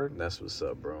 Oh, word? That's what's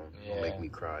up, bro. Yeah. Don't make me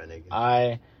cry, nigga.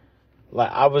 I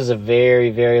was a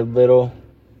very, very little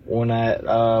when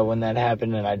that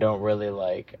happened, and I don't really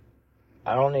like.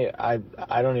 I don't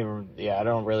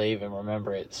really even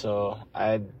remember it. So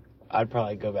I'd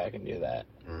probably go back and do that.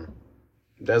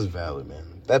 That's valid,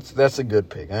 man. That's a good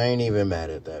pick. I ain't even mad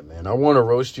at that, man. I want to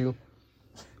roast you,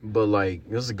 but like,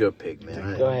 this is a good pick,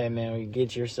 man. Go ahead, man. We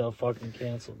get yourself fucking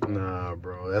canceled. Bro. Nah,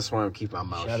 bro. That's why I'm keeping my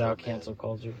mouth shut. Shout out cancel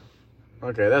culture.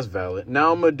 Okay, that's valid.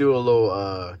 Now I'm gonna do a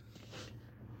little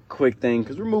quick thing,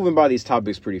 because we're moving by these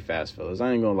topics pretty fast, fellas.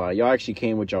 I ain't gonna lie. Y'all actually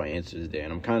came with y'all answers today,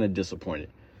 and I'm kind of disappointed.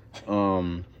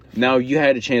 Now you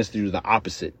had a chance to do the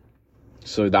opposite.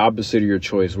 So the opposite of your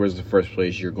choice, where's the first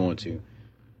place you're going to?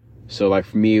 So like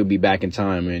for me, it would be back in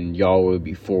time, and y'all would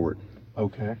be forward.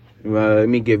 Okay. Let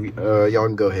me give you. Y'all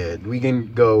can go ahead. We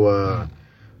can go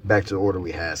back to the order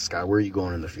we had. Scott, where are you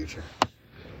going in the future?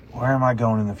 Where am I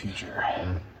going in the future?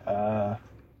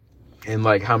 And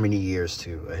like how many years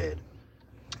to ahead?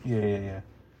 Yeah.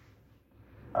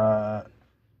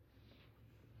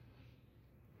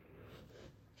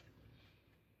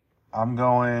 I'm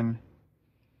going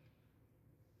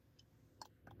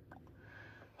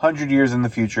 100 years in the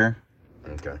future.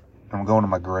 Okay. I'm going to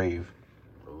my grave.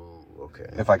 Oh, okay.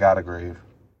 If I got a grave.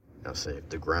 I'll say if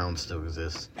the ground still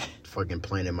exists, the fucking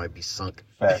planet might be sunk.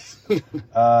 Facts.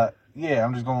 Yeah,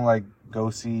 I'm just going to like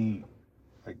go see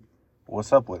like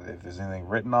what's up with it. If there's anything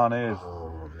written on it, if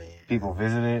Oh man. people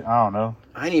visit it, I don't know.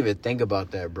 I didn't even think about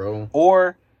that, bro.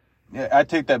 Or, yeah, I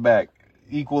take that back.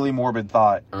 Equally morbid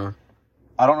thought. I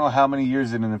don't know how many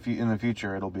years in the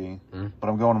future it'll be, but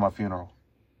I'm going to my funeral.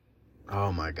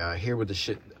 Oh my god, here with the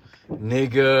shit.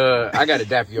 Nigga, I gotta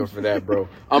dap you up for that, bro.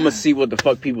 I'm gonna see what the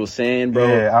fuck people saying, bro.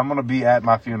 Yeah, I'm gonna be at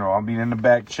my funeral. I'm be in the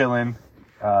back chilling,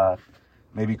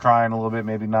 maybe crying a little bit,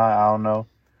 maybe not. I don't know,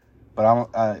 but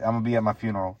I'm gonna be at my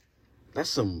funeral That's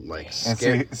some like and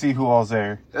scary. see who all's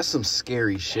there. That's some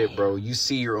scary shit, bro. You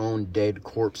see your own dead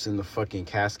corpse in the fucking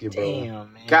casket, bro.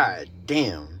 Damn, man. God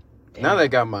damn. Now that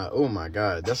got my. Oh my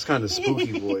god, that's kind of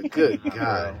spooky, boy. Good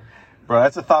god. Bro,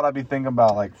 that's a thought I be thinking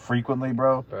about like frequently,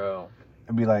 bro. Bro,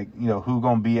 It'd be like, who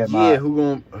gonna be at my? Yeah, who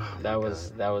gon' oh my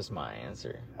that was my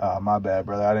answer. My bad,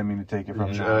 brother. I didn't mean to take it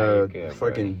from you. Nah, you're good,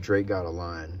 fucking buddy. Drake got a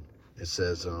line. It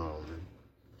says,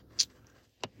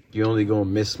 you only gonna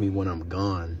miss me when I'm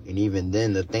gone. And even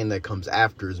then, the thing that comes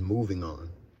after is moving on.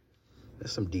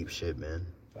 That's some deep shit, man.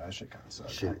 That shit kind of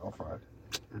sucks. Shit. I'll fry it.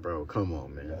 Bro, come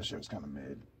on, man. That shit was kind of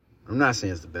mid. I'm not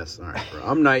saying it's the best. All right, bro.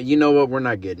 I'm not, you know what? We're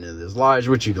not getting into this. Lige,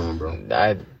 what you doing, bro?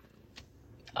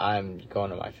 I'm going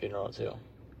to my funeral too.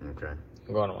 Okay.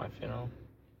 I'm going to my funeral.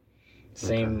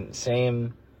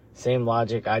 Same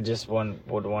logic. I just would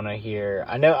want to hear.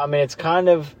 I mean, it's kind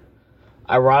of,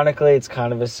 ironically, it's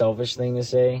kind of a selfish thing to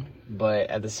say, but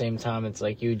at the same time, it's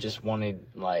like you just wanted,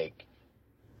 like,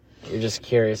 you're just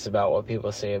curious about what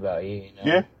people say about you, you know?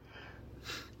 Yeah.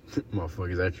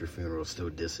 Motherfuckers at your funeral still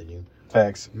dissing you.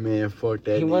 Facts. Man, fuck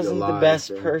that. He nigga wasn't the live, best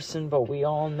bro. person, but we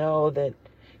all know that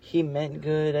he meant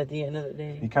good at the end of the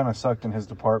day. He kind of sucked in his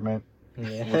department.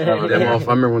 Yeah. I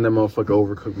remember when that motherfucker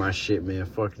overcooked my shit, man.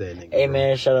 Fuck that nigga. Hey, bro.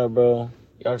 man, shut up, bro.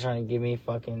 Y'all trying to give me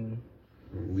fucking...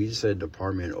 We just said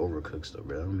department overcooked stuff,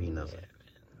 bro. I don't mean nothing.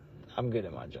 I'm good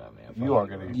at my job, man. You are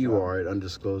good at You are at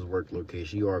undisclosed work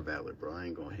location. You are valid, bro. I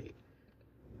ain't gonna hate.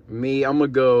 Me, I'm gonna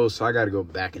go, so I gotta go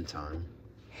back in time.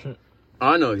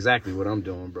 I know exactly what I'm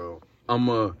doing, bro.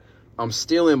 I'm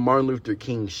stealing Martin Luther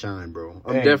King's shine, bro.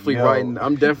 I'm definitely writing that.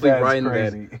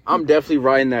 I'm definitely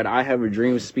writing that I have a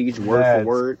dream speech word for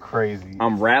word. Crazy.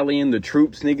 I'm rallying the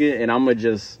troops, nigga, and I'm gonna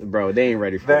just, bro, they ain't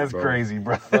ready for That's it, bro. crazy,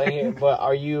 bro. But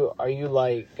are you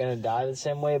like gonna die the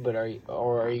same way? But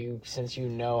are you since you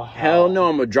know how? Hell no,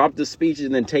 I'm gonna drop the speech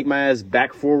and then take my ass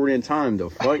back forward in time, though.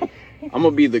 Fuck. I'm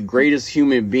gonna be the greatest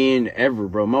human being ever,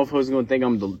 bro. Motherfuckers gonna think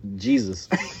I'm the Jesus.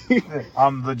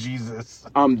 I'm the Jesus.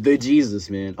 I'm the Jesus,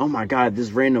 man. Oh my God,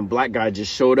 this random black guy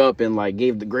just showed up and like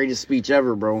gave the greatest speech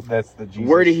ever, bro. That's the Jesus.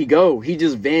 Where did he go? He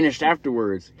just vanished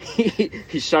afterwards.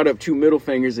 He shot up 2 middle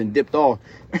fingers and dipped off.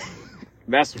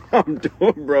 That's what I'm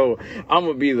doing, bro. I'm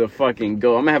gonna be the fucking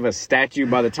go. I'm gonna have a statue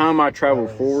by the time I travel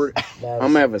forward. I'm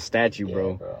gonna have a statue,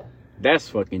 bro. That's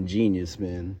fucking genius,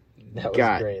 man. That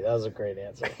was great. That was a great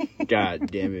answer.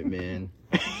 God damn it, man.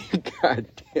 God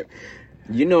damn.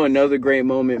 You know, another great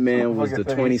moment, man, was the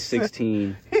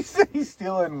 2016. He said he's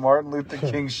stealing Martin Luther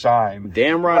King's shine.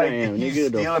 Damn right like, I am. He's nigga,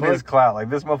 stealing his clout. Like,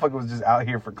 this motherfucker was just out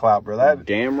here for clout, bro.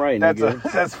 Damn right, nigga.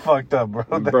 That's fucked up,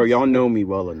 bro. Bro, y'all know me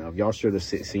well enough. Y'all should have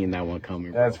seen that one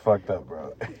coming, bro. That's fucked up,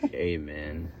 bro. Hey,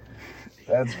 man.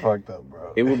 That's fucked up,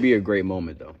 bro. It would be a great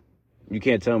moment, though. You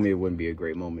can't tell me it wouldn't be a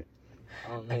great moment. I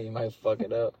don't know. You might fuck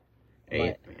it up.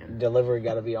 Hey, man. Delivery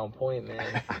got to be on point,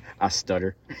 man. I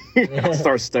stutter. I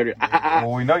start stuttering.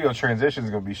 Well, we know your transition's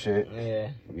gonna be shit. Yeah.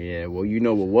 Yeah, well, you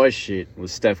know what was shit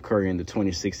was Steph Curry in the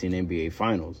 2016 NBA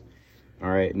Finals. All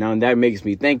right, now that makes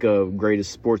me think of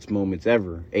greatest sports moments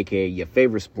ever, aka your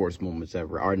favorite sports moments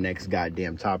ever. Our next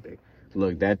goddamn topic.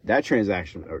 Look, that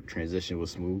transition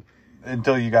was smooth.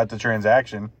 Until you got the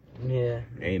transaction. Yeah.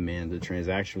 Hey, man, the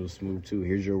transaction was smooth too.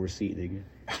 Here's your receipt, nigga.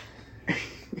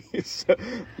 So,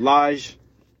 Laj,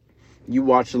 you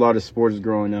watched a lot of sports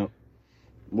growing up.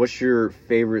 What's your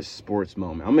favorite sports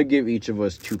moment? I'm gonna give each of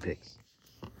us 2 picks.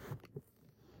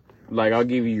 Like, I'll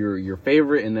give you your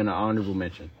favorite and then an honorable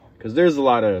mention, because there's a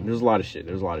lot of shit.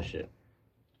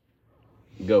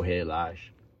 Go ahead, Laj.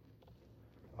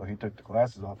 Oh, he took the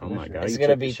glasses off. Oh my God, It's he going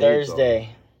to took be the shades off.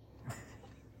 Thursday.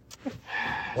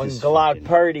 When Glock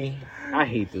Purdy I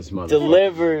hate this motherfucker.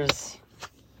 delivers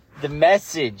the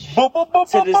message to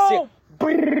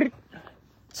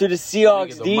the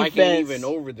Seahawks The defense. mic ain't even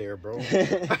over there, bro.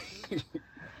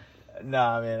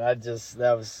 Nah, man,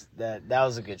 that was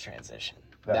a good transition.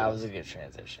 That was a good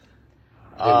transition.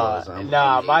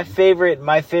 My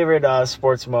favorite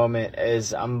sports moment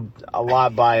is, I'm a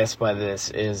lot biased by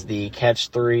this, is the catch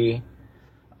 3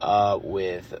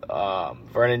 with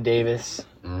Vernon Davis,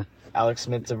 Alex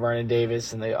Smith to Vernon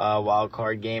Davis in the wild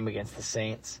card game against the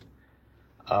Saints.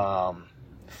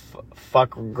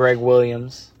 Fuck Greg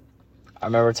Williams. I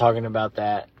remember talking about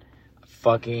that.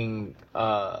 Fucking.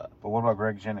 But what about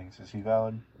Greg Jennings? Is he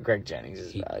valid? Greg Jennings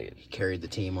is valid. He carried the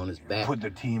team on his back. Put the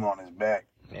team on his back.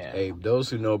 Yeah. Hey, those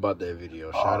who know about that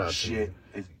video, shout out shit. to you.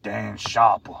 It's Dan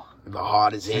Sharper. The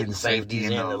hardest hitting safeties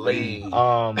in the league.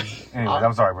 Anyways,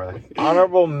 I'm sorry, brother.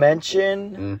 Honorable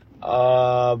mention.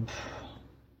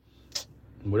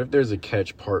 What if there's a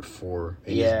catch part 4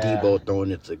 and it's Debo throwing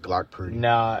it to Glock Purdy?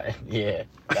 Nah, yeah,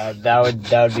 that would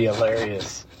be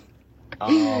hilarious.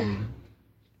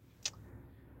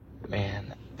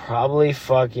 Man, probably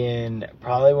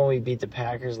when we beat the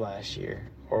Packers last year,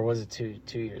 or was it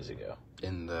two years ago?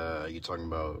 And you talking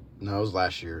about? No, it was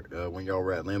last year when y'all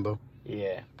were at Lambeau.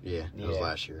 Yeah, it was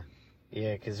last year.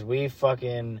 Yeah, because we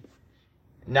fucking.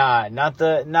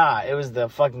 It was the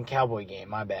fucking Cowboy game,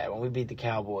 my bad. When we beat the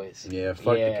Cowboys. Yeah,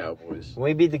 fuck the Cowboys. When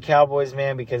we beat the Cowboys,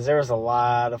 man, because there was a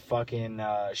lot of fucking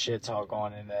shit talk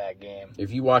going into that game.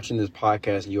 If you watching this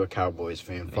podcast and you a Cowboys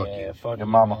fan, fuck you. Fuck your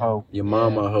mama hoe. Your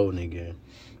mama hoe, nigga.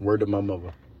 Word to my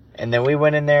mother. And then we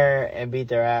went in there and beat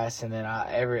their ass, and then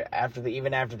after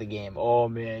the game, oh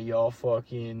man, y'all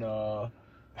fucking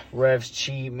refs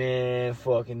cheat, man,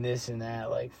 fucking this and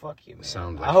that. Like, fuck you, man.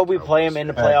 Sounds like I hope we Cowboys play them in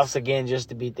the fans. playoffs again just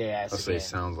to beat their ass I say again.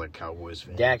 sounds like Cowboys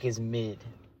fan. Dak is mid.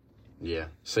 Yeah,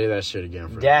 say that shit again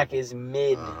for Dak is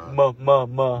mid.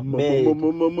 Mid.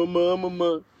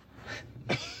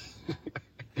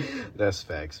 That's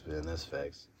facts, man. That's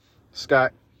facts.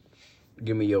 Scott,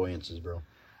 give me your answers, bro.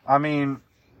 I mean,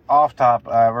 off top,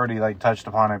 I've already touched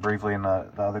upon it briefly in the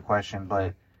other question,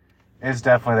 but it's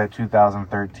definitely that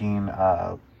 2013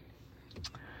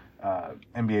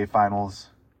 NBA Finals,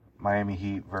 Miami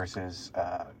Heat versus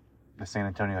the San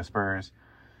Antonio Spurs.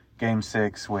 Game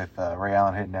 6 with Ray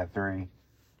Allen hitting that 3.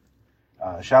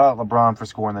 Shout out LeBron for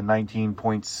scoring the 19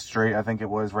 points straight, I think it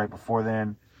was, right before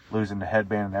then, losing the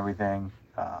headband and everything.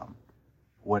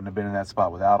 Wouldn't have been in that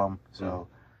spot without him. So,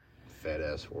 fat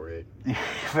ass forehead.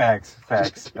 facts.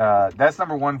 That's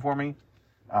number 1 for me.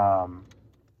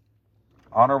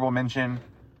 Honorable mention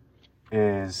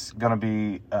is gonna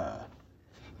be.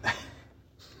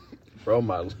 Bro,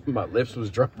 my lips was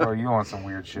dry. Bro, you on some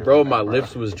weird shit. Bro, right now, my bro.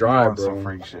 lips was dry, you on bro. some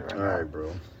freak shit right All now. right,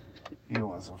 bro. You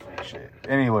want some freak shit.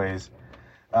 Anyways,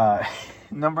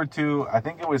 number 2, I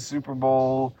think it was Super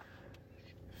Bowl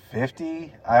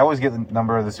 50. I always get the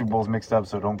number of the Super Bowls mixed up,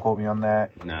 so don't quote me on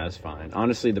that. Nah, that's fine.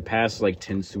 Honestly, the past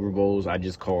 10 Super Bowls, I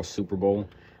just call Super Bowl.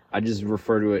 I just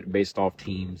refer to it based off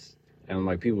teams,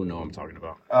 and people know what I'm talking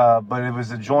about. But it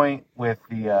was a joint with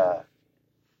the.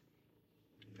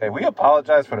 Hey, we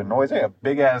apologize for the noise. They have a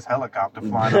big ass helicopter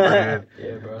flying overhead.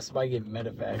 Yeah, bro. Somebody get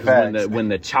medevac. When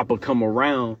the chopper come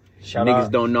around, Shout niggas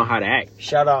out. don't know how to act.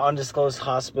 Shout out Undisclosed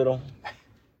Hospital.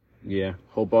 Yeah,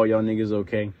 hope all y'all niggas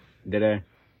okay. Did I?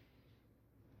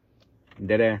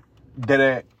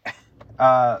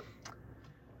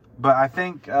 But I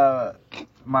think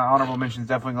my honorable mention is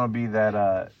definitely going to be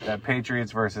that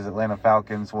Patriots versus Atlanta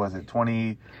Falcons. Was it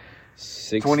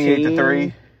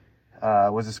 28-3?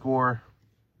 Was the score?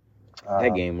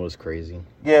 That game was crazy.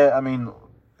 Yeah, I mean,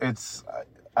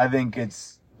 I think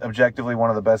it's objectively one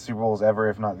of the best Super Bowls ever,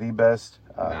 if not the best.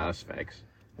 Nah, that's facts.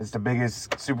 It's the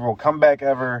biggest Super Bowl comeback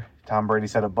ever. Tom Brady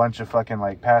set a bunch of fucking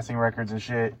passing records and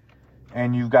shit.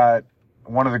 And you've got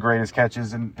one of the greatest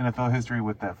catches in NFL history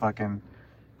with that fucking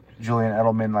Julian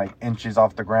Edelman inches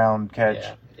off the ground catch.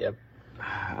 Yeah. Yep.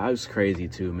 I was crazy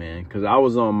too, man, because I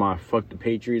was on my fuck the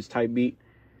Patriots type beat.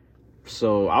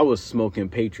 So I was smoking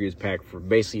Patriots pack for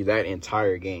basically that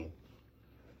entire game.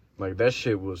 That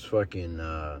shit was fucking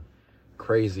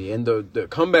crazy. And the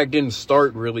comeback didn't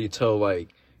start really till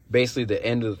basically the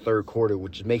end of the third quarter,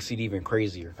 which makes it even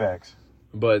crazier. Facts.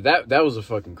 But that was a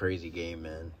fucking crazy game,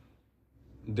 man.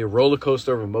 The roller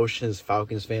coaster of emotions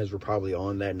Falcons fans were probably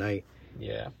on that night.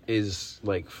 Yeah. Is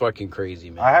fucking crazy,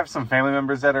 man. I have some family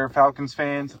members that are Falcons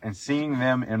fans, and seeing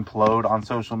them implode on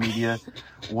social media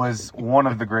was one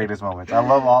of the greatest moments. I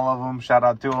love all of them. Shout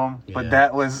out to them. But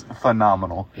that was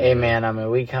phenomenal. Hey, man, I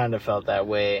mean, we kind of felt that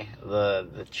way.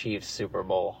 The Chiefs Super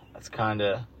Bowl. We kind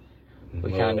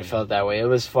of felt that way. It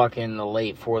was fucking the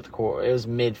late fourth quarter. It was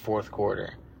mid fourth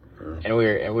quarter. And we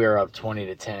were up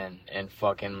 20-10, and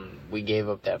we gave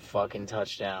up that fucking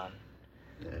touchdown.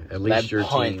 Yeah, at least your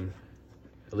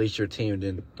team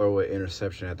didn't throw an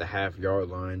interception at the half-yard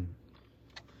line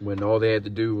when all they had to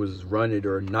do was run it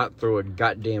or not throw a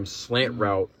goddamn slant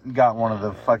route. Got one of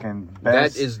the fucking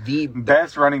best. That is the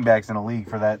best running backs in the league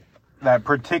for that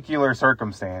particular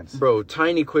circumstance. Bro,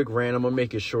 tiny quick rant. I'm gonna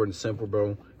make it short and simple,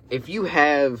 bro. If you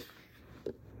have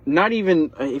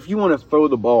if you want to throw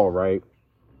the ball, right?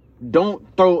 Don't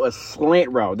throw a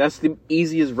slant route. That's the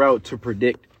easiest route to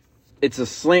predict. It's a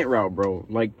slant route, bro.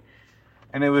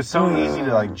 And it was so easy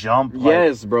to jump.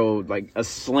 Yes, bro. A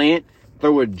slant,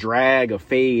 throw a drag, a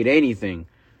fade, anything.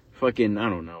 Fucking, I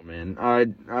don't know, man.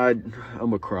 I'm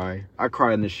gonna cry. I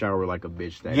cry in the shower like a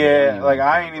bitch. That day.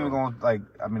 I ain't even gonna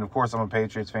I mean, of course I'm a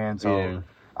Patriots fan, so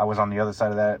I was on the other side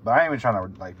of that. But I ain't even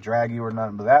trying to drag you or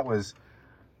nothing. But that was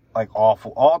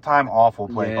awful, all time awful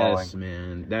play calling. Yes,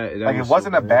 man. That it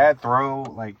wasn't a bad throw.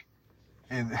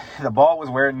 The ball was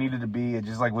where it needed to be. It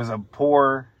just was a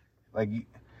poor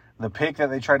the pick that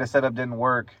they tried to set up didn't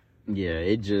work. Yeah,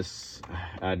 it just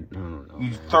I don't know.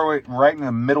 You throw it right in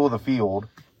the middle of the field.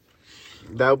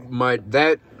 I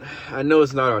know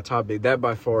it's not our topic. That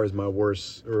by far is my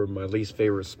worst or my least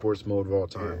favorite sports mode of all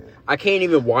time. Yeah. I can't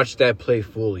even watch that play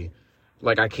fully.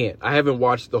 I can't. I haven't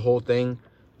watched the whole thing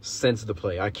since the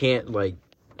play. I can't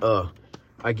I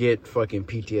get fucking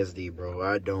PTSD, bro.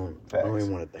 I don't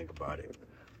even want to think about it.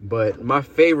 But my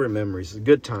favorite memories,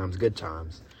 good times.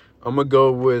 I'm going to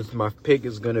go with, my pick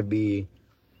is going to be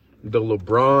the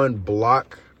LeBron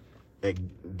block at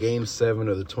Game 7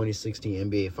 of the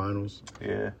 2016 NBA Finals.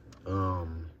 Yeah.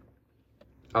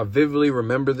 I vividly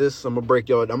remember this. I'm going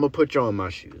to put y'all in my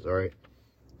shoes, all right?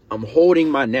 I'm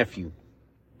holding my nephew,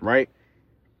 right?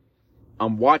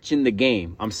 I'm watching the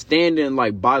game. I'm standing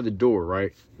by the door,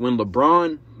 right? When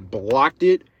LeBron blocked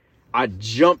it, I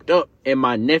jumped up and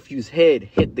my nephew's head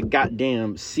hit the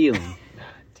goddamn ceiling.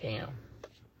 Damn.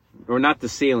 Or not the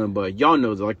ceiling, but y'all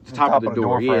know the top of the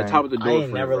door. Yeah, top of the door. I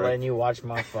ain't never letting you watch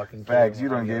my fucking facts. You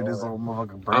done gave this little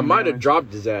motherfucker brain. I might have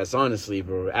dropped his ass, honestly,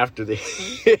 bro, after the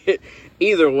hit.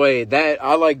 Either way, that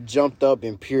I jumped up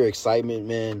in pure excitement,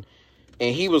 man.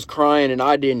 And he was crying and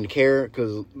I didn't care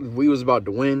because we was about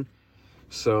to win.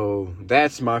 So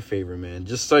that's my favorite, man.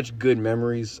 Just such good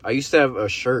memories. I used to have a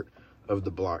shirt of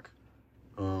the block.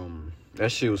 That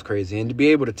shit was crazy. And to be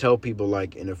able to tell people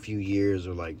in a few years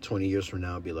or 20 years from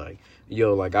now, be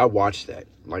yo, I watched that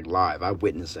live. I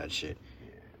witnessed that shit.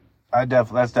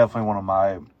 That's definitely one of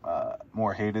my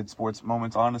more hated sports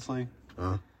moments, honestly.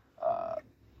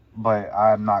 But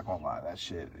I'm not gonna lie, that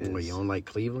shit is... Wait, you don't like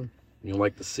Cleveland? You don't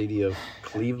like the city of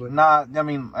Cleveland? Nah, I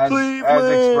mean, as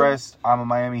expressed, I'm a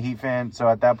Miami Heat fan, so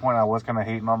at that point I was kind of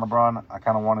hating on LeBron. I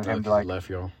kind of wanted him to left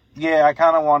y'all. Yeah, I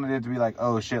kind of wanted it to be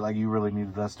oh shit, you really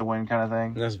needed us to win kind of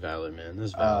thing. That's valid, man.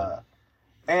 That's valid.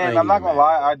 And I'm not gonna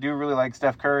lie, I do really like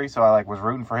Steph Curry, so I was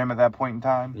rooting for him at that point in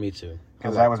time. Me too.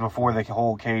 Because that was before the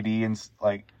whole KD and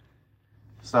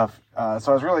stuff. So I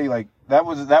was really that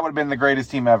would have been the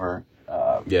greatest team ever.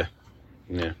 Yeah.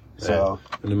 So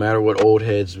no matter what old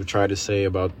heads would try to say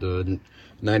about the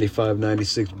 95,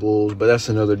 96 Bulls, but that's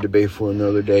another debate for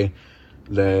another day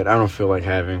that I don't feel like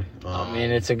having. I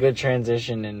mean, it's a good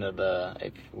transition into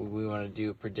if we want to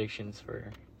do predictions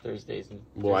for Thursdays.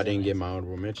 Well, I didn't get my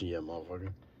honorable mention yet, motherfucker.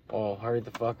 Oh, hurry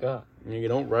the fuck up. Nigga,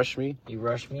 don't rush me. You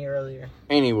rushed me earlier.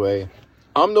 Anyway,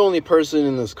 I'm the only person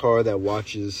in this car that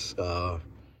watches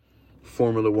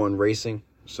Formula One racing,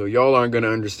 so y'all aren't going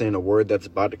to understand a word that's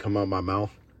about to come out of my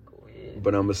mouth,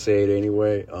 but I'm going to say it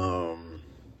anyway.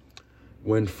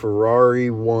 When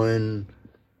Ferrari won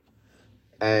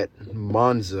at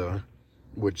Monza,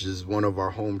 which is one of our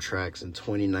home tracks in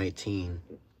 2019,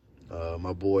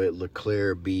 my boy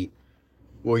Leclerc he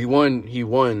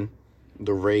won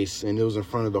the race, and it was in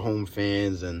front of the home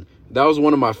fans, and that was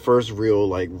one of my first real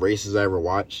races I ever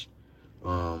watched.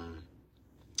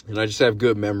 And I just have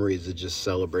good memories of just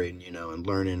celebrating, and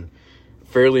learning.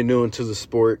 Fairly new into the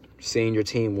sport, seeing your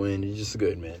team win, it's just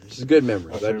good, man. It's just good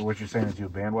memories. So what you're saying is you a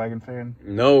bandwagon fan?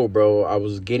 No, bro. I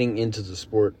was getting into the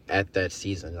sport at that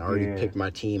season. I already picked my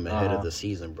team ahead of the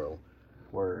season, bro.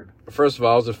 Word. First of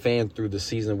all, I was a fan through the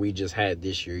season we just had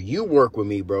this year. You work with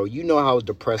me, bro. You know how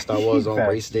depressed I was on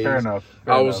race days. Fair enough.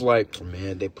 I was like,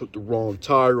 man, they put the wrong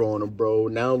tire on them, bro.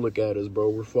 Now look at us, bro.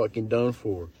 We're fucking done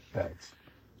for. Thanks.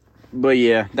 But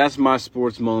yeah, that's my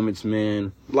sports moments,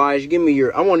 man. Lige,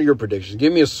 I want your predictions.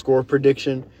 Give me a score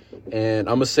prediction, and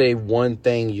I'm going to say one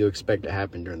thing you expect to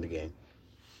happen during the game.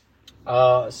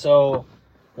 So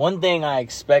one thing I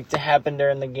expect to happen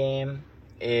during the game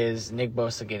is Nick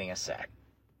Bosa getting a sack.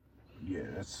 Yeah,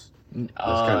 that's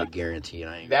kind of guaranteed.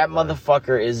 That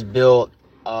motherfucker is built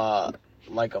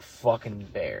like a fucking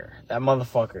bear. That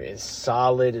motherfucker is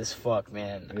solid as fuck,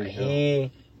 man.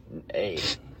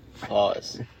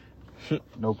 Pause.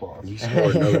 No pause. You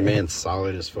scored another man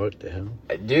solid as fuck to him.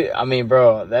 Dude, I mean,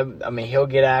 bro, he'll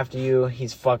get after you.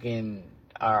 He's fucking...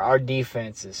 Our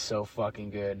defense is so fucking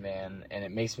good, man. And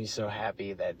it makes me so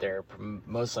happy that they're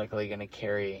most likely going to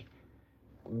carry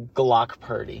Glock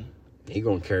Purdy. He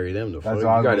going to carry them the fuck. That's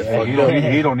awesome.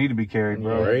 He don't need to be carried,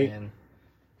 bro. Yeah, right? Man.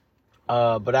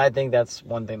 But I think that's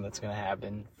one thing that's going to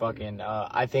happen.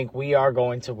 I think we are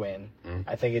going to win.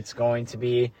 I think it's going to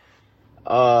be...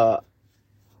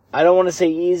 I don't want to say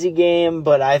easy game,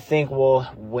 but I think we'll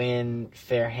win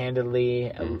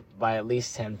fair-handedly by at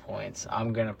least 10 points.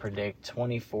 I'm going to predict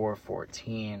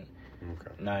 24-14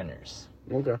 Niners.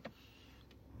 Okay.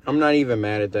 I'm not even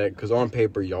mad at that because on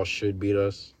paper, y'all should beat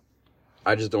us.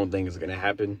 I just don't think it's going to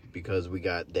happen because we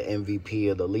got the MVP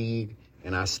of the league,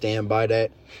 and I stand by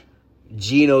that.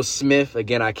 Geno Smith,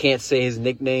 again, I can't say his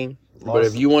nickname, but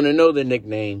if you want to know the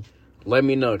nickname, let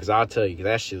me know because I'll tell you.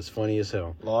 That shit is funny as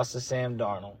hell. Lost to Sam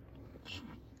Darnold.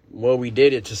 Well, we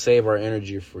did it to save our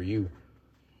energy for you.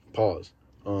 Pause.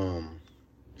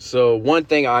 So one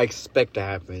thing I expect to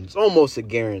happen, it's almost a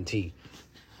guarantee,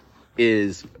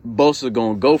 is Bosa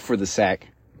going to go for the sack,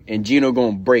 and Geno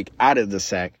going to break out of the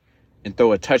sack and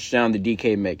throw a touchdown to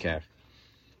DK Metcalf.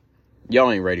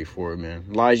 Y'all ain't ready for it, man.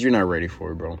 Lies, you're not ready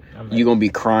for it, bro. You're going to be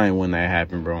crying when that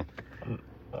happens, bro.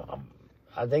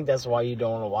 I think that's why you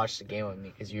don't want to watch the game with me,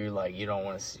 because you don't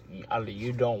want to see,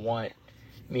 you don't want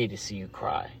me to see you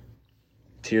cry.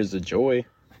 Tears of joy.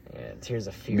 Yeah, tears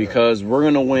of fear. Because we're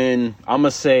going to win, I'm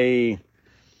going to say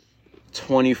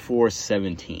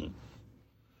 24-17.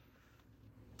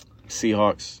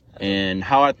 Seahawks. And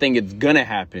how I think it's going to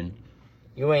happen.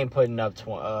 You ain't putting up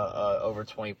over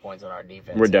 20 points on our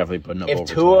defense. We're definitely putting up over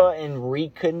 20. If Tua and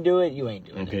Reek couldn't do it, you ain't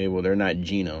doing it. Okay, well, they're not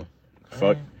Geno.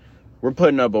 Fuck. We're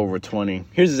putting up over 20.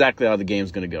 Here's exactly how the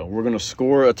game's going to go. We're going to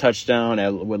score a touchdown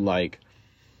with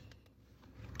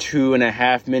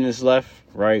 2.5 minutes left,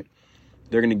 right?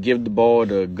 They're going to give the ball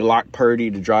to Glock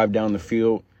Purdy to drive down the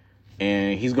field,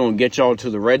 and he's going to get y'all to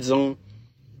the red zone,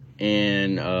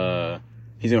 and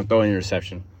he's going to throw an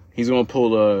interception. He's going to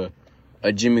pull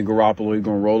a Jimmy Garoppolo. He's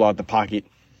going to roll out the pocket.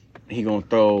 He's going to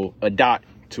throw a dot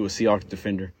to a Seahawks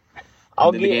defender.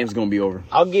 The game's going to be over.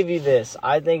 I'll give you this.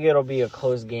 I think it'll be a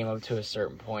close game up to a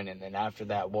certain point, and then after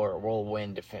that, we'll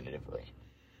win definitively.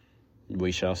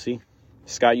 We shall see.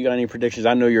 Scott, you got any predictions?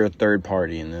 I know you're a third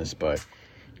party in this, but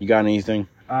you got anything?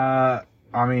 I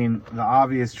mean, the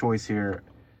obvious choice here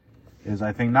is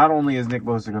I think not only is Nick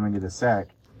Bosa going to get a sack,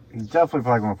 he's definitely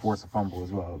probably going to force a fumble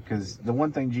as well. Because the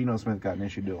one thing Geno Smith got an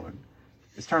issue doing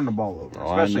is turning the ball over,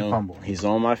 especially fumbling. He's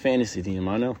on my fantasy team,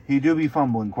 I know. He do be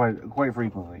fumbling quite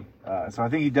frequently. So I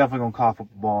think he's definitely going to cough up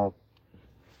the ball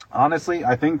Honestly,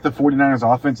 I think the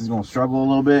 49ers offense is going to struggle a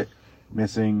little bit,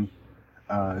 missing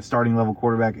starting level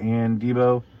quarterback and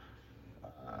Debo.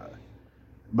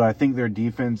 But I think their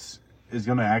defense is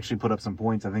going to actually put up some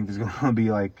points. I think there's going to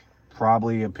be like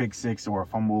probably a pick six or a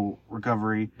fumble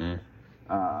recovery.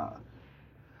 I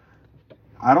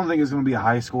don't think it's going to be a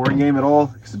high scoring game at all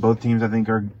because both teams I think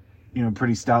are,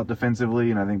 pretty stout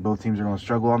defensively, and I think both teams are going to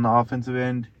struggle on the offensive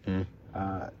end.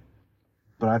 But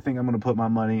I think I'm going to put my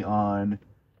money on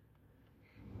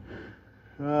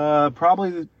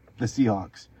probably the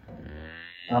Seahawks.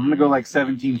 I'm going to go like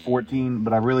 17-14,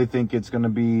 but I really think it's going to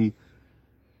be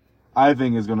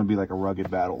like a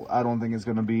rugged battle. I don't think it's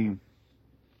going to be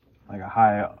like a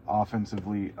high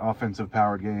offensive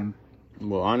powered game.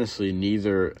 Well, honestly,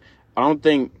 neither. I don't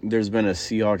think there's been a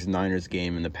Seahawks-Niners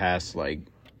game in the past like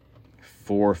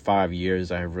 4 or 5 years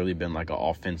that have really been like an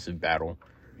offensive battle.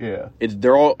 Yeah.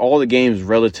 They're all the games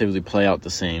relatively play out the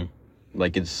same.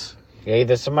 Like it's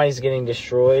either somebody's getting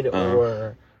destroyed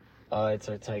or it's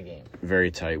a tight game.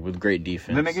 Very tight with great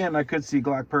defense. Then again, I could see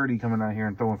Glock Purdy coming out here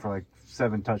and throwing for like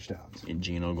 7 touchdowns. And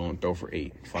Gino going to throw for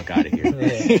 8. Fuck out of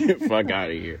here. Fuck out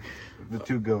of here. The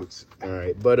two goats. All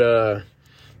right, but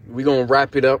we're going to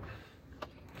wrap it up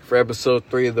for episode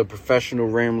 3 of the Professional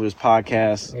Ramblers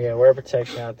podcast. Yeah, wear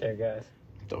protection out there, guys.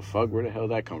 The fuck? Where the hell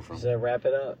did that come from? So wrap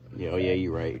it up. Yeah, oh yeah,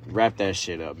 you're right. Wrap that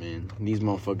shit up, man. These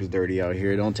motherfuckers dirty out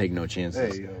here. Don't take no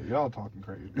chances. Hey, y'all talking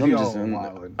crazy.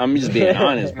 I'm just being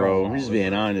honest, bro. I'm just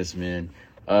being honest, man.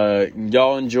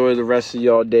 Y'all enjoy the rest of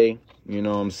y'all day. You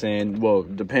know what I'm saying? Well,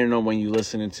 depending on when you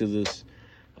listening to this,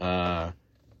 we're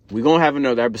gonna have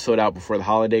another episode out before the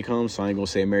holiday comes, so I ain't gonna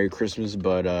say Merry Christmas,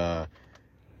 but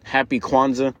Happy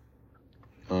Kwanzaa.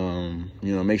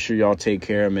 Make sure y'all take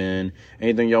care, man.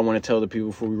 Anything y'all want to tell the people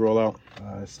before we roll out?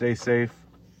 Stay safe,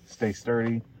 stay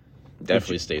sturdy.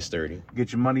 Definitely stay sturdy.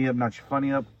 Get your money up, not your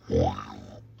funny up. God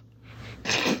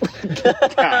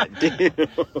damn.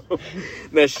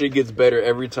 That shit gets better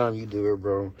every time you do it,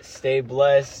 bro. Stay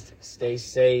blessed, stay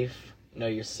safe, know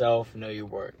yourself, know your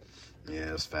worth. Yeah,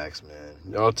 that's facts, man.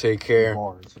 Y'all take care.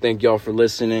 Bars. Thank y'all for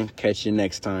listening. Catch you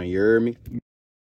next time. You heard me?